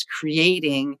happening that was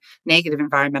creating negative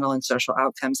environmental and social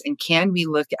outcomes? And can we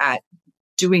look at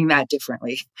doing that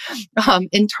differently?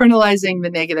 Internalizing the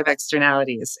negative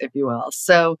externalities, if you will.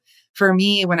 So for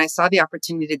me, when I saw the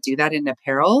opportunity to do that in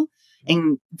apparel,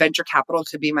 and venture capital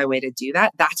could be my way to do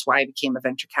that. That's why I became a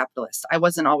venture capitalist. I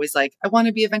wasn't always like, I want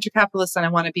to be a venture capitalist and I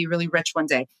want to be really rich one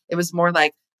day. It was more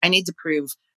like, I need to prove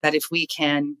that if we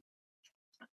can,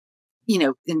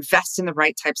 invest in the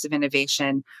right types of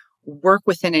innovation, work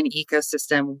within an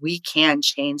ecosystem, we can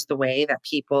change the way that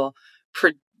people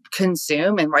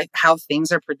consume and how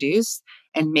things are produced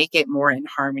and make it more in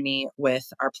harmony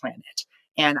with our planet.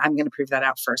 And I'm going to prove that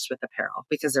out first with apparel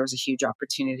because there was a huge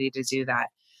opportunity to do that.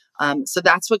 So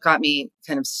that's what got me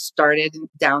kind of started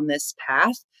down this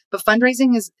path. But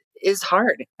fundraising is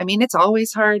hard. I mean, it's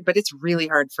always hard, but it's really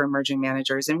hard for emerging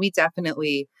managers. And we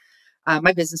definitely,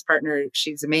 my business partner,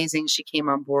 she's amazing. She came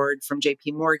on board from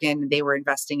JP Morgan. They were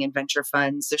investing in venture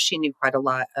funds. So she knew quite a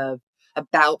lot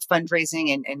about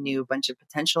fundraising and knew a bunch of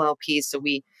potential LPs. So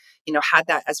we, had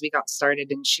that as we got started,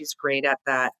 and she's great at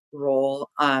that role.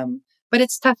 But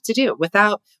it's tough to do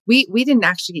we didn't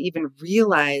actually even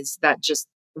realize that just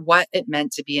what it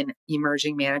meant to be an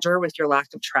emerging manager with your lack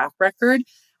of track record,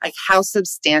 like how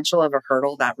substantial of a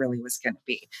hurdle that really was going to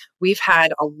be. We've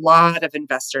had a lot of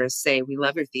investors say, we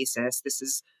love your thesis. This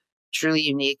is truly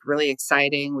unique, really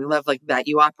exciting. We love that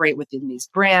you operate within these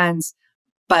brands,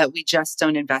 but we just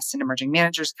don't invest in emerging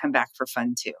managers. Come back for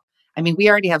fund two. I mean, we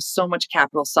already have so much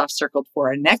capital soft circled for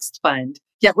our next fund,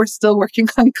 yet we're still working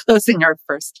on closing our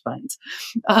first fund.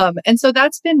 And so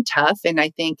that's been tough. And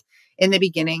I think in the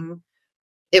beginning,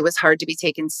 it was hard to be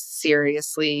taken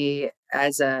seriously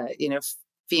as a,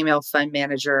 female fund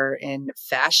manager in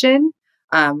fashion,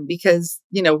 because,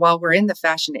 while we're in the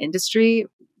fashion industry,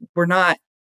 we're not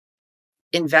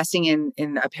investing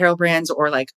in apparel brands or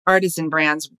artisan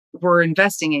brands. We're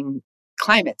investing in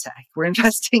climate tech. We're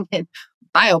investing in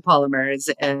biopolymers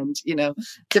and,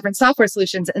 different software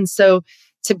solutions. And so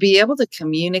to be able to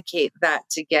communicate that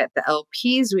to get the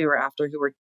LPs we were after, who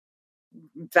were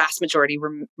vast majority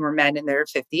were men in their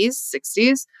 50s,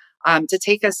 60s, to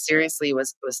take us seriously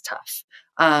was tough.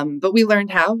 But we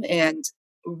learned how. And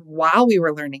while we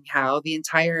were learning how, the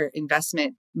entire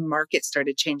investment market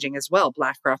started changing as well.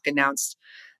 BlackRock announced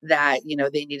that,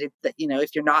 they needed that,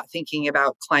 if you're not thinking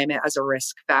about climate as a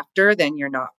risk factor, then you're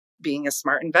not being a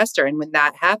smart investor. And when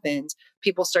that happened,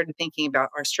 people started thinking about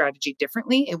our strategy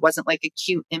differently. It wasn't like a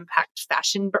cute impact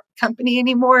fashion company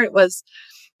anymore. It was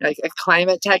like a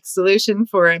climate tech solution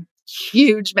for a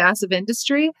huge, massive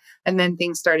industry. And then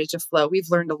things started to flow. We've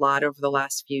learned a lot over the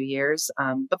last few years,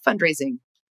 but fundraising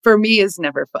for me is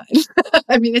never fun.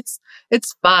 I mean, it's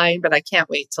fine, but I can't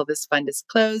wait till this fund is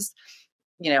closed.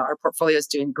 Our portfolio is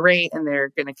doing great and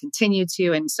they're going to continue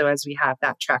to. And so as we have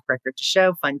that track record to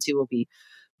show, fund two will be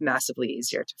massively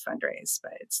easier to fundraise,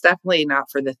 but it's definitely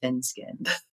not for the thin-skinned.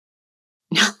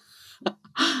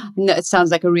 No, it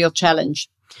sounds like a real challenge.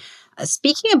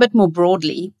 Speaking a bit more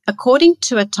broadly, according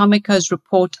to Atomico's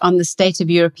report on the State of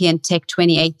European Tech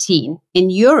 2018, in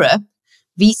Europe,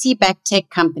 VC-backed tech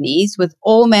companies with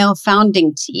all-male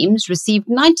founding teams receive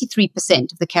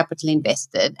 93% of the capital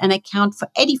invested and account for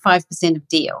 85% of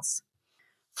deals.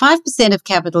 5% of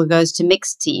capital goes to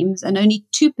mixed teams and only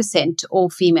 2% to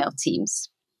all-female teams.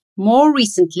 More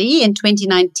recently, in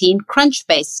 2019,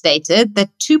 Crunchbase stated that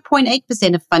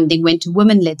 2.8% of funding went to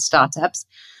women-led startups,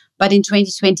 but in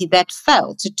 2020, that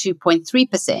fell to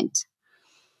 2.3%.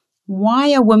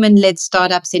 Why are women-led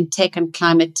startups in tech and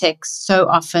climate tech so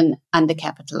often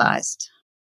undercapitalized?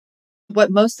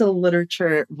 What most of the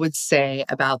literature would say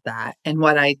about that, and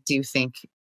what I do think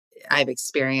I've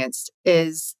experienced,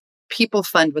 is people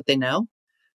fund what they know.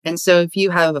 And so if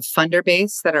you have a funder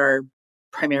base that are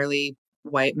primarily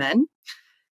white men,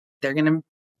 they're going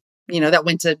to, that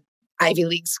went to Ivy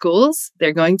League schools,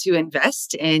 they're going to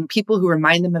invest in people who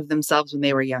remind them of themselves when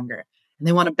they were younger. And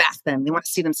they want to back them. They want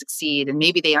to see them succeed. And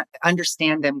maybe they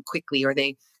understand them quickly, or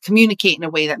they communicate in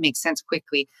a way that makes sense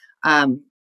quickly. And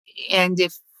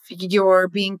if you're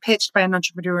being pitched by an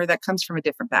entrepreneur that comes from a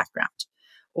different background,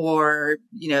 or,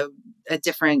 a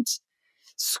different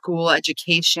school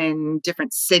education,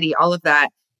 different city, all of that,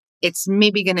 it's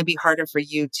maybe going to be harder for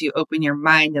you to open your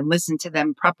mind and listen to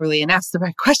them properly and ask the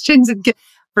right questions. And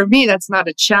for me, that's not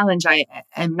a challenge. I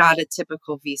am not a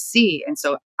typical VC. And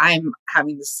so I'm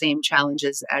having the same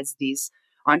challenges as these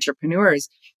entrepreneurs.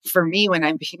 For me, when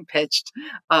I'm being pitched,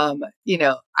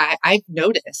 I've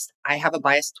noticed I have a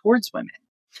bias towards women.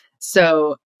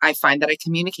 So I find that I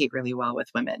communicate really well with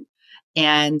women.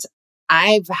 And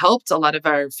I've helped a lot of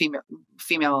our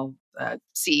female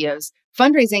CEOs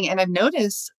fundraising. And I've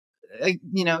noticed,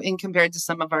 in compared to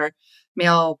some of our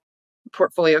male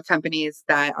portfolio companies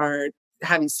that are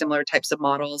having similar types of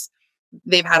models,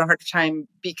 they've had a harder time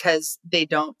because they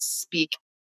don't speak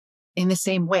in the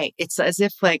same way. It's as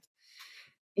if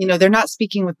they're not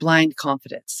speaking with blind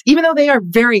confidence, even though they are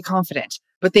very confident,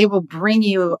 but they will bring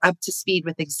you up to speed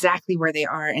with exactly where they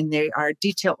are. And they are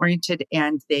detail oriented,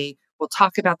 and they will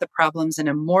talk about the problems in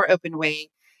a more open way.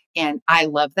 And I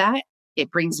love that. It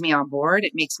brings me on board.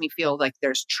 It makes me feel like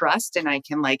there's trust, and I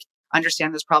can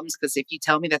understand those problems. Because if you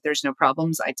tell me that there's no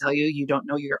problems, I tell you, you don't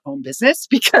know your own business,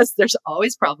 because there's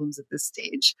always problems at this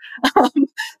stage.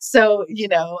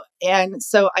 And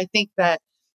so I think that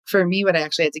for me, what I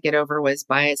actually had to get over was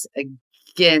bias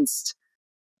against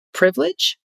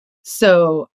privilege.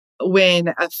 So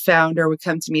when a founder would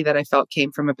come to me that I felt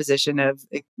came from a position of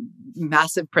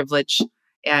massive privilege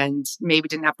and maybe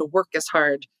didn't have to work as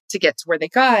hard to get to where they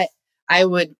got, I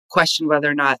would question whether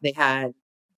or not they had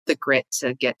the grit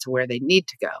to get to where they need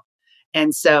to go.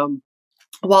 And so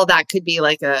while that could be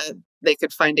they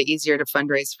could find it easier to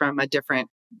fundraise from a different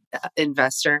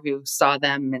investor who saw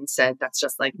them and said, that's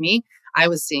just like me, I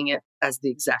was seeing it as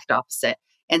the exact opposite.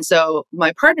 And so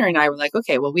my partner and I were like,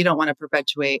 okay, well, we don't want to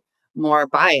perpetuate more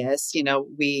bias,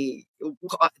 we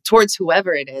towards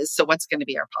whoever it is. So what's going to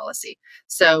be our policy?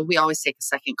 So we always take a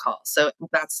second call. So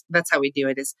that's how we do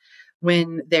it, is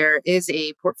when there is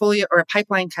a portfolio or a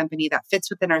pipeline company that fits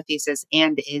within our thesis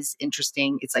and is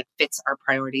interesting, it's fits our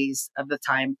priorities of the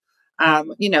time.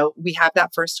 We have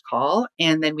that first call,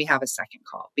 and then we have a second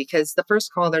call, because the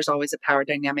first call, there's always a power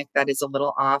dynamic that is a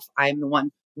little off. I'm the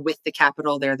one with the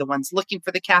capital. They're the ones looking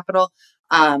for the capital.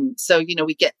 So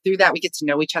we get through that. We get to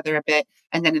know each other a bit.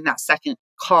 And then in that second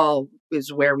call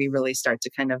is where we really start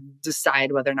to kind of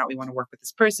decide whether or not we want to work with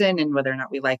this person and whether or not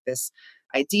we like this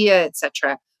idea, et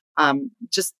cetera.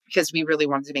 Just because we really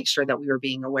wanted to make sure that we were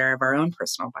being aware of our own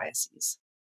personal biases.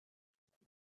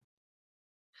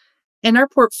 In our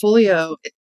portfolio,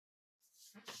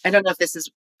 I don't know if this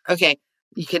is okay.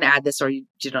 You can add this, or you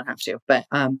don't have to. But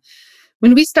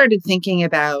when we started thinking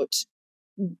about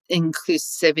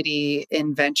inclusivity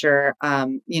in venture,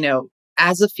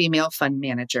 as a female fund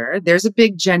manager, there's a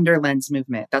big gender lens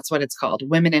movement. That's what it's called.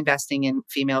 Women investing in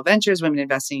female ventures, women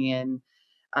investing in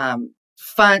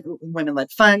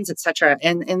women-led funds, et cetera.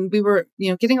 And we were,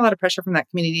 getting a lot of pressure from that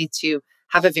community to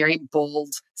have a very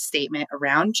bold statement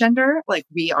around gender, like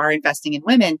we are investing in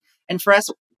women. And for us,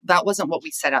 that wasn't what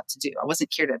we set out to do. I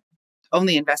wasn't here to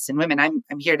only invest in women.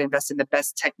 I'm here to invest in the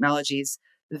best technologies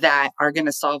that are going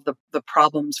to solve the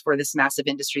problems for this massive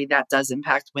industry that does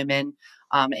impact women,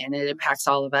 and it impacts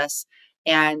all of us.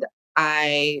 And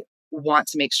I want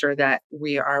to make sure that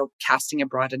we are casting a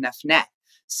broad enough net.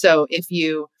 So if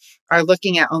you are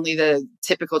looking at only the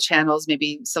typical channels,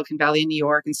 maybe Silicon Valley and New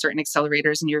York and certain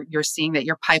accelerators, and you're seeing that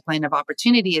your pipeline of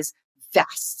opportunity is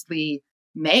vastly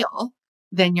male,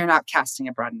 then you're not casting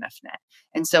a broad enough net.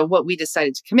 And so what we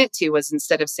decided to commit to was,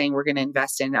 instead of saying we're going to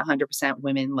invest in 100%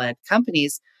 women-led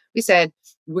companies, we said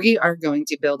we are going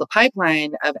to build a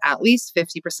pipeline of at least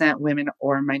 50% women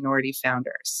or minority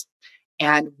founders.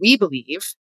 And we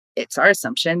believe, it's our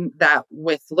assumption, that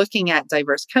with looking at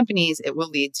diverse companies, it will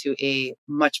lead to a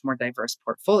much more diverse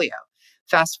portfolio.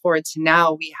 Fast forward to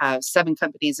now, we have 7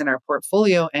 companies in our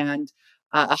portfolio, and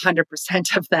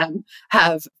 100% of them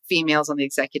have females on the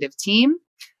executive team,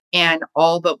 and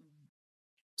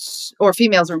or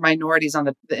females or minorities on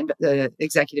the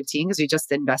executive team, because we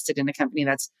just invested in a company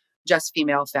that's just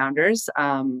female founders,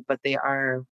 but they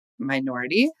are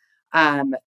minority.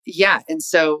 Yeah. And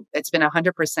so it's been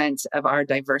 100% of our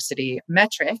diversity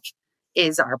metric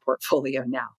is our portfolio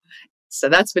now. So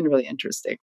that's been really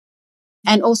interesting.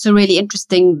 And also really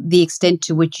interesting the extent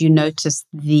to which you notice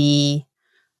the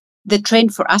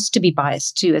trend for us to be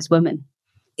biased too as women.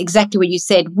 Exactly what you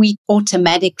said, we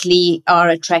automatically are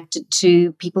attracted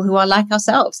to people who are like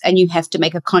ourselves, and you have to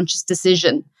make a conscious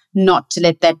decision not to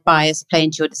let that bias play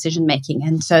into your decision making.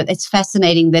 And so it's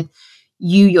fascinating that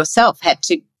you yourself had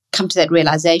to come to that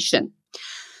realization.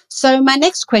 So my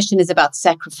next question is about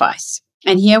sacrifice.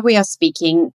 And here we are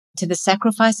speaking to the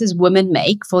sacrifices women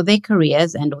make for their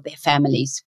careers and or their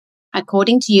families.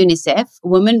 According to UNICEF,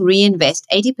 women reinvest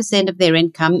 80% of their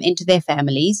income into their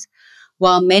families,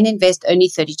 while men invest only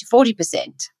 30 to 40%.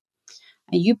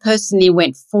 And you personally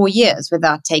went 4 years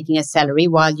without taking a salary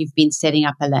while you've been setting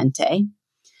up Alante.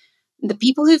 The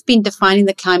people who've been defining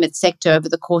the climate sector over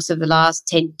the course of the last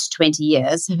 10 to 20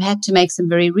 years have had to make some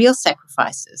very real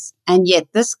sacrifices. And yet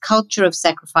this culture of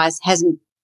sacrifice hasn't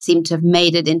seemed to have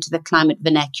made it into the climate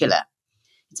vernacular.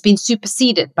 It's been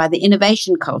superseded by the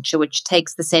innovation culture, which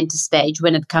takes the center stage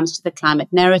when it comes to the climate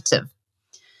narrative.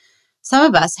 Some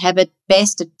of us have at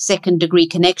best a second-degree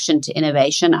connection to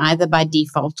innovation, either by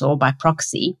default or by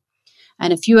proxy.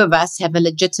 And a few of us have a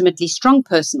legitimately strong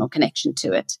personal connection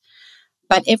to it.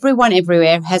 But everyone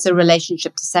everywhere has a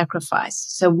relationship to sacrifice.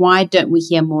 So why don't we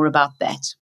hear more about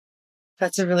that?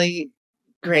 That's a really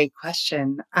great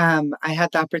question. I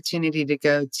had the opportunity to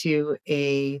go to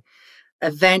a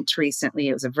event recently.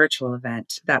 It was a virtual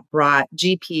event that brought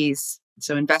GPs,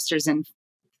 so investors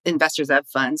of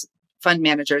funds, fund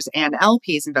managers, and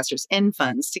LPs, investors in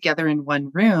funds, together in one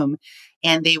room.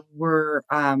 And they were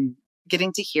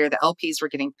getting to hear, the LPs were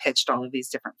getting pitched all of these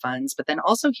different funds, but then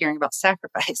also hearing about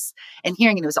sacrifice and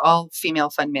hearing it was all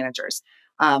female fund managers.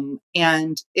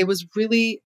 And it was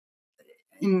really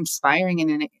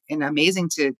inspiring and amazing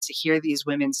to hear these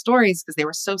women's stories because they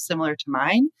were so similar to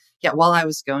mine. Yet while I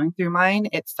was going through mine,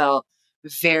 it felt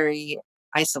very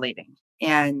isolating.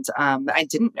 And I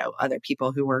didn't know other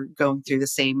people who were going through the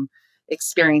same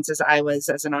experience as I was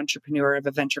as an entrepreneur of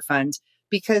a venture fund,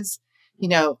 because,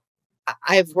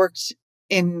 I've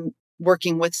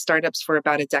working with startups for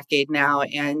about a decade now.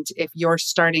 And if you're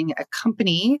starting a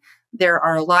company, there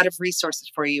are a lot of resources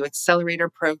for you, accelerator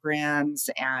programs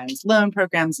and loan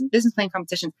programs and business plan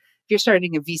competitions. If you're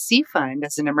starting a VC fund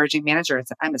as an emerging manager,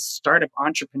 I'm a startup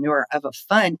entrepreneur of a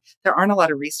fund, there aren't a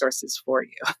lot of resources for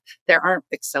you. There aren't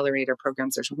accelerator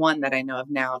programs. There's one that I know of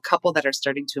now, a couple that are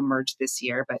starting to emerge this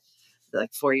year, but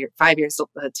like 5 years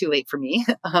too late for me.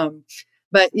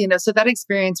 But, so that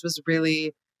experience was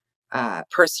really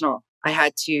personal. I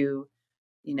had to,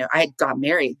 I had got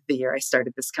married the year I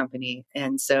started this company.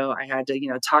 And so I had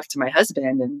to, talk to my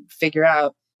husband and figure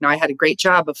out, I had a great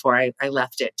job before I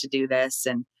left it to do this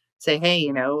and say, hey,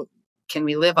 can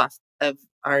we live off of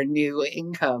our new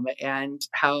income, and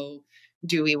how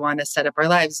do we want to set up our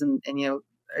lives? And are you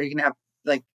going to have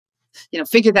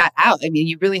figure that out. I mean,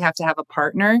 you really have to have a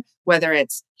partner, whether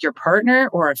it's your partner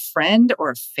or a friend or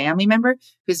a family member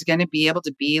who's going to be able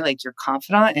to be like your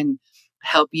confidant and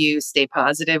help you stay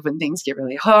positive when things get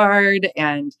really hard,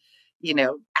 and,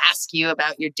 ask you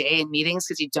about your day in meetings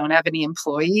because you don't have any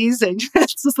employees. And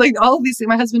it's just like all of these things.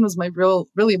 My husband was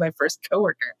really my first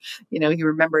coworker. He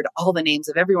remembered all the names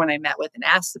of everyone I met with and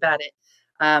asked about it.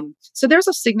 So there's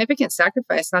a significant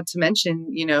sacrifice, not to mention,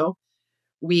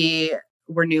 we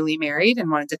were newly married and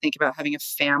wanted to think about having a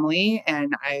family.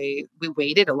 And we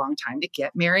waited a long time to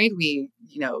get married. We,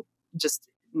 just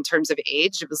in terms of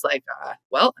age, it was like,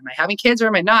 well, am I having kids or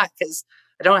am I not? Because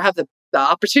I don't have the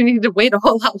opportunity to wait a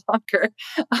whole lot longer.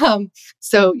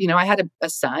 So, I had a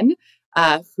son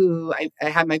who I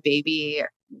had my baby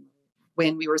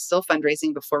when we were still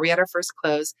fundraising before we had our first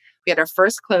close. We had our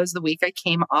first close the week I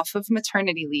came off of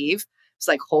maternity leave. It was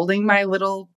like holding my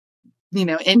little,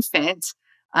 infant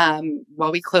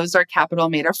while we closed our capital,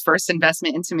 made our first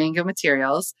investment into Mango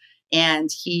Materials. And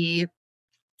he,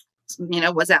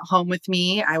 was at home with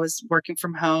me. I was working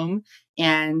from home.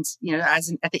 And,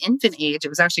 at the infant age, it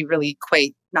was actually really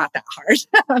quite not that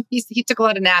hard. He took a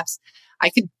lot of naps. I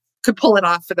could pull it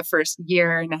off for the first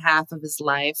year and a half of his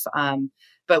life.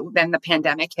 But then the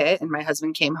pandemic hit and my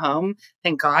husband came home,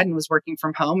 thank God, and was working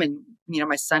from home. And,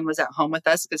 my son was at home with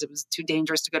us because it was too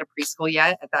dangerous to go to preschool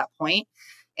yet at that point.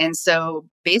 And so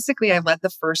basically I led the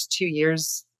first 2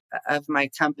 years of my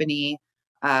company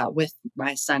with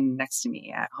my son next to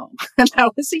me at home. And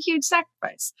that was a huge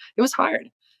sacrifice. It was hard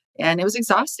and it was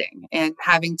exhausting. And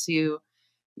having to,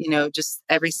 just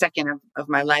every second of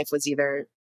my life was either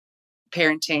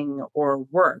parenting or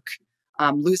work,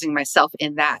 losing myself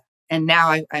in that And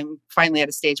now I'm finally at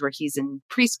a stage where he's in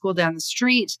preschool down the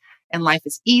street and life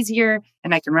is easier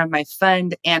and I can run my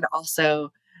fund and also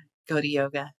go to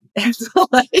yoga and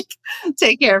like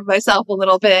take care of myself a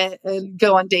little bit and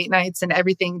go on date nights and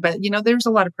everything. But, there's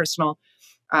a lot of personal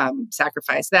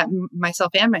sacrifice that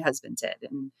myself and my husband did.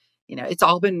 And, it's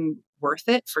all been worth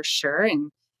it for sure.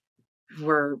 And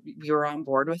we were on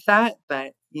board with that.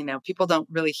 But, people don't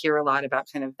really hear a lot about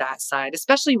kind of that side,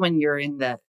 especially when you're in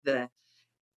the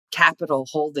capital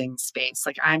holding space.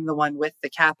 Like I'm the one with the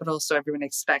capital. So everyone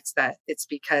expects that it's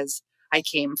because I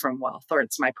came from wealth or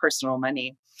it's my personal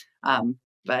money.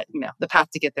 But, the path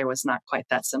to get there was not quite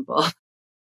that simple.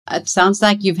 It sounds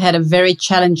like you've had a very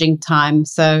challenging time.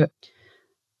 So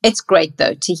it's great,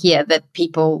 though, to hear that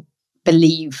people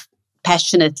believe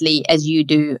passionately as you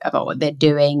do about what they're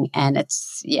doing. And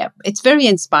it's very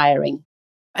inspiring.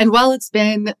 And while it's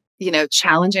been,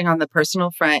 challenging on the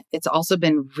personal front, it's also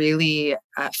been really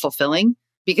fulfilling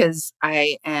because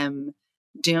I am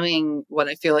doing what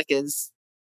I feel like is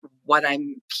what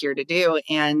I'm here to do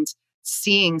and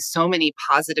seeing so many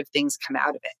positive things come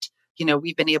out of it.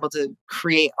 We've been able to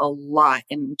create a lot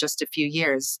in just a few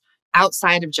years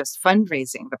outside of just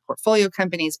fundraising, the portfolio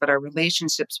companies, but our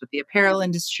relationships with the apparel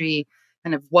industry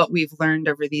and of what we've learned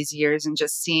over these years and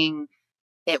just seeing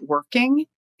it working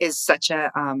is such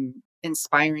a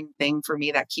inspiring thing for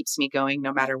me that keeps me going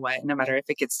no matter what, no matter if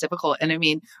it gets difficult. And I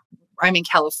mean, I'm in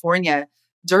California.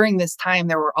 During this time,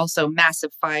 there were also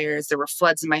massive fires. There were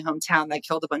floods in my hometown that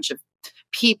killed a bunch of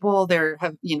people. There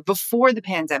have, before the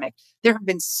pandemic, there have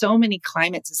been so many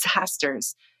climate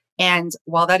disasters. And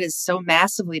while that is so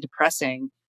massively depressing,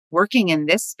 working in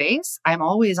this space, I'm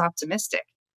always optimistic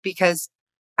because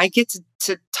I get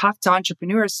to talk to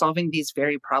entrepreneurs solving these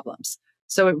very problems.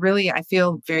 So I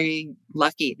feel very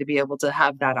lucky to be able to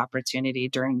have that opportunity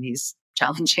during these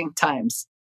challenging times.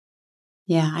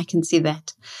 Yeah, I can see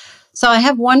that. So I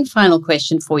have one final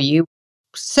question for you.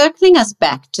 Circling us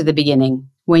back to the beginning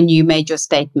when you made your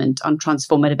statement on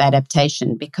transformative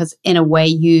adaptation, because in a way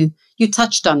you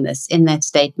touched on this in that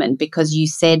statement, because you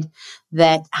said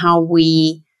that how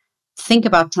we think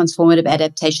about transformative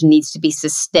adaptation needs to be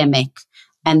systemic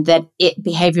and that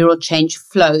behavioral change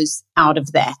flows out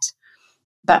of that.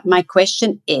 But my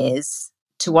question is,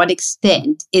 to what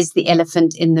extent is the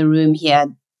elephant in the room here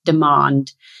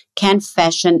demand? Can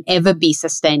fashion ever be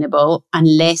sustainable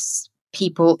unless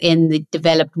people in the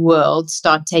developed world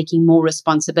start taking more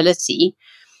responsibility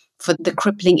for the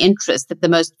crippling interest that the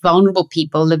most vulnerable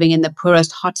people living in the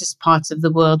poorest, hottest parts of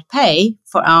the world pay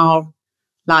for our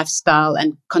lifestyle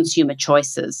and consumer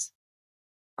choices?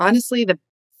 Honestly, the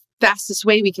fastest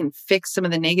way we can fix some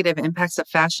of the negative impacts of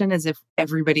fashion is if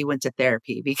everybody went to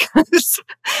therapy because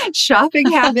shopping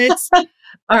habits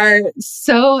are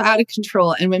so out of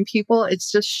control. And when people,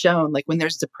 it's just shown, like when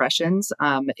there's depressions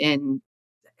in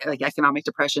like economic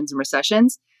depressions and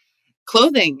recessions,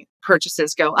 clothing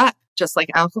purchases go up, just like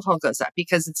alcohol goes up,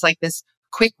 because it's like this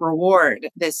quick reward,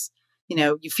 this,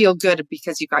 you feel good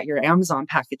because you got your Amazon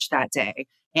package that day.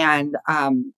 And,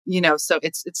 so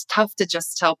it's tough to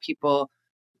just tell people,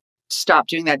 stop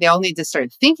doing that. They all need to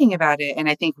start thinking about it. And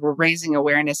I think we're raising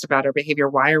awareness about our behavior.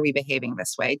 Why are we behaving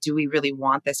this way? Do we really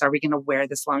want this? Are we going to wear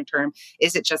this long term?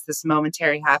 Is it just this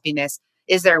momentary happiness?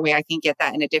 Is there a way I can get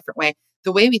that in a different way?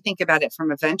 The way we think about it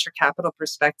from a venture capital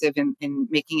perspective in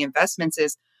making investments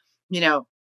is,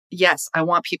 yes, I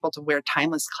want people to wear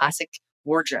timeless classic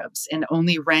wardrobes and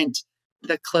only rent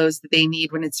the clothes that they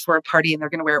need when it's for a party and they're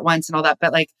going to wear it once and all that.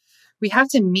 But we have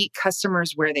to meet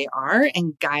customers where they are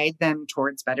and guide them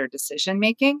towards better decision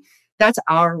making. That's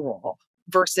our role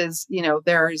versus,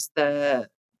 there's the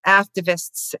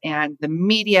activists and the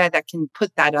media that can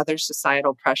put that other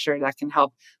societal pressure that can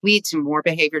help lead to more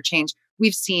behavior change.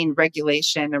 We've seen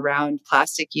regulation around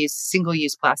plastic use,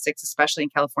 single-use plastics, especially in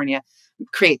California,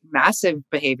 create massive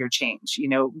behavior change.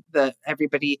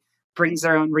 Everybody brings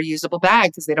their own reusable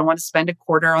bag because they don't want to spend a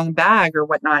quarter on a bag or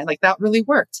whatnot. Like that really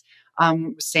worked.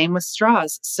 Same with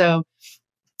straws. So,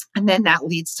 and then that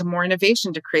leads to more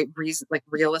innovation to create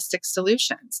realistic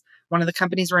solutions. One of the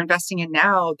companies we're investing in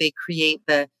now, they create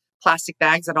the plastic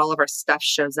bags that all of our stuff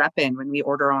shows up in when we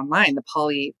order online, the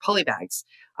poly bags,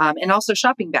 and also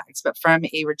shopping bags, but from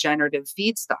a regenerative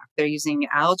feedstock. They're using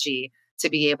algae to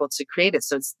be able to create it.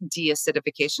 So it's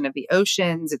deacidification of the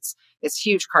oceans. It's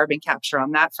huge carbon capture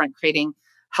on that front, creating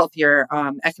healthier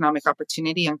economic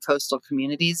opportunity in coastal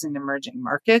communities and emerging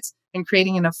markets, and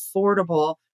creating an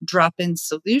affordable drop-in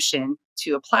solution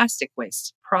to a plastic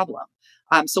waste problem.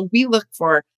 So we look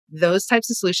for those types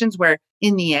of solutions where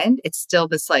in the end, it's still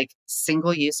this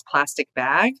single-use plastic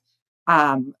bag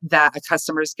that a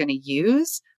customer is going to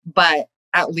use, but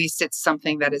at least it's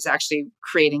something that is actually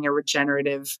creating a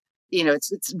regenerative,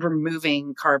 it's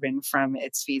removing carbon from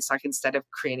its feedstock instead of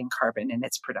creating carbon in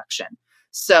its production.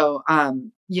 So,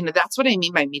 that's what I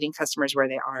mean by meeting customers where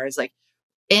they are, is like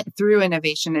through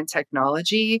innovation and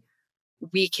technology,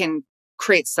 we can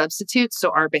create substitutes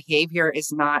so our behavior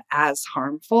is not as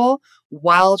harmful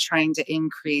while trying to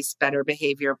increase better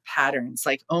behavior patterns.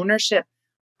 Like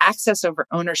access over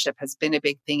ownership has been a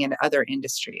big thing in other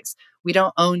industries. We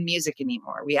don't own music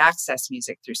anymore. We access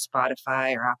music through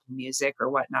Spotify or Apple Music or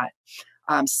whatnot.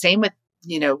 Same with,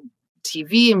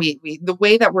 TV, and we the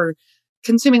way that we're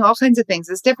consuming all kinds of things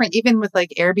is different, even with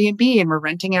like Airbnb, and we're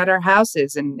renting out our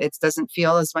houses and it doesn't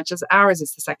feel as much as ours.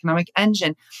 It's this economic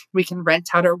engine. We can rent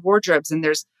out our wardrobes, and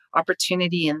there's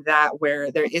opportunity in that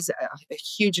where there is a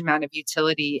huge amount of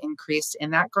utility increased in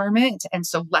that garment. And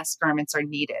so less garments are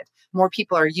needed. More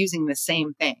people are using the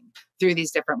same thing through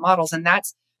these different models. And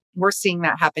we're seeing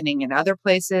that happening in other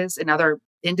places, in other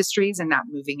industries, and that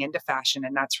moving into fashion.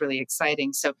 And that's really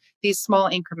exciting. So these small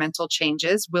incremental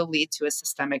changes will lead to a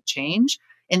systemic change.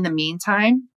 In the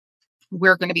meantime,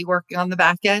 we're going to be working on the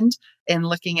back end and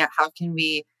looking at how can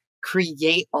we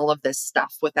create all of this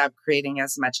stuff without creating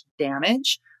as much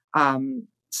damage,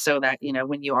 so that,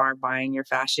 when you are buying your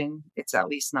fashion, it's at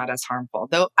least not as harmful.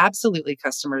 Though absolutely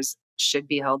customers should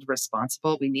be held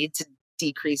responsible. We need to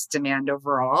decrease demand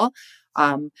overall.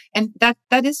 And that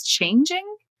is changing.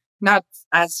 Not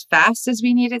as fast as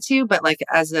we need it to, but like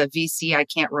as a VC, I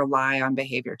can't rely on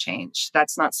behavior change.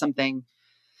 That's not something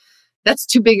that's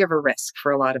too big of a risk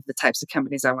for a lot of the types of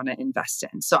companies I want to invest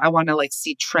in. So I want to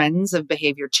see trends of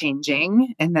behavior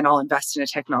changing, and then I'll invest in a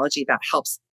technology that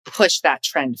helps push that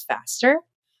trend faster.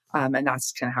 And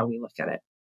that's kind of how we look at it.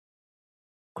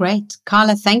 Great.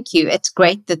 Karla, thank you. It's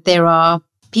great that there are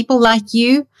people like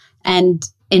you and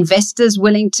investors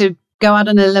willing to go out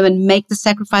on a limb and make the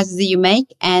sacrifices that you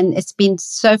make. And it's been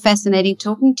so fascinating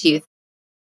talking to you.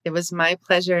 It was my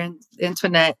pleasure,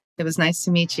 Antoinette. It was nice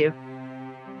to meet you.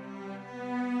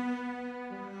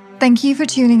 Thank you for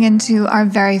tuning into our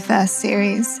very first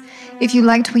series. If you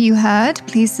liked what you heard,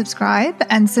 please subscribe.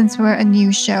 And since we're a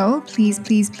new show, please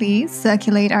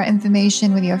circulate our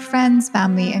information with your friends,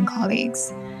 family, and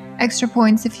colleagues. Extra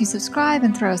points if you subscribe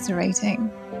and throw us a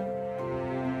rating.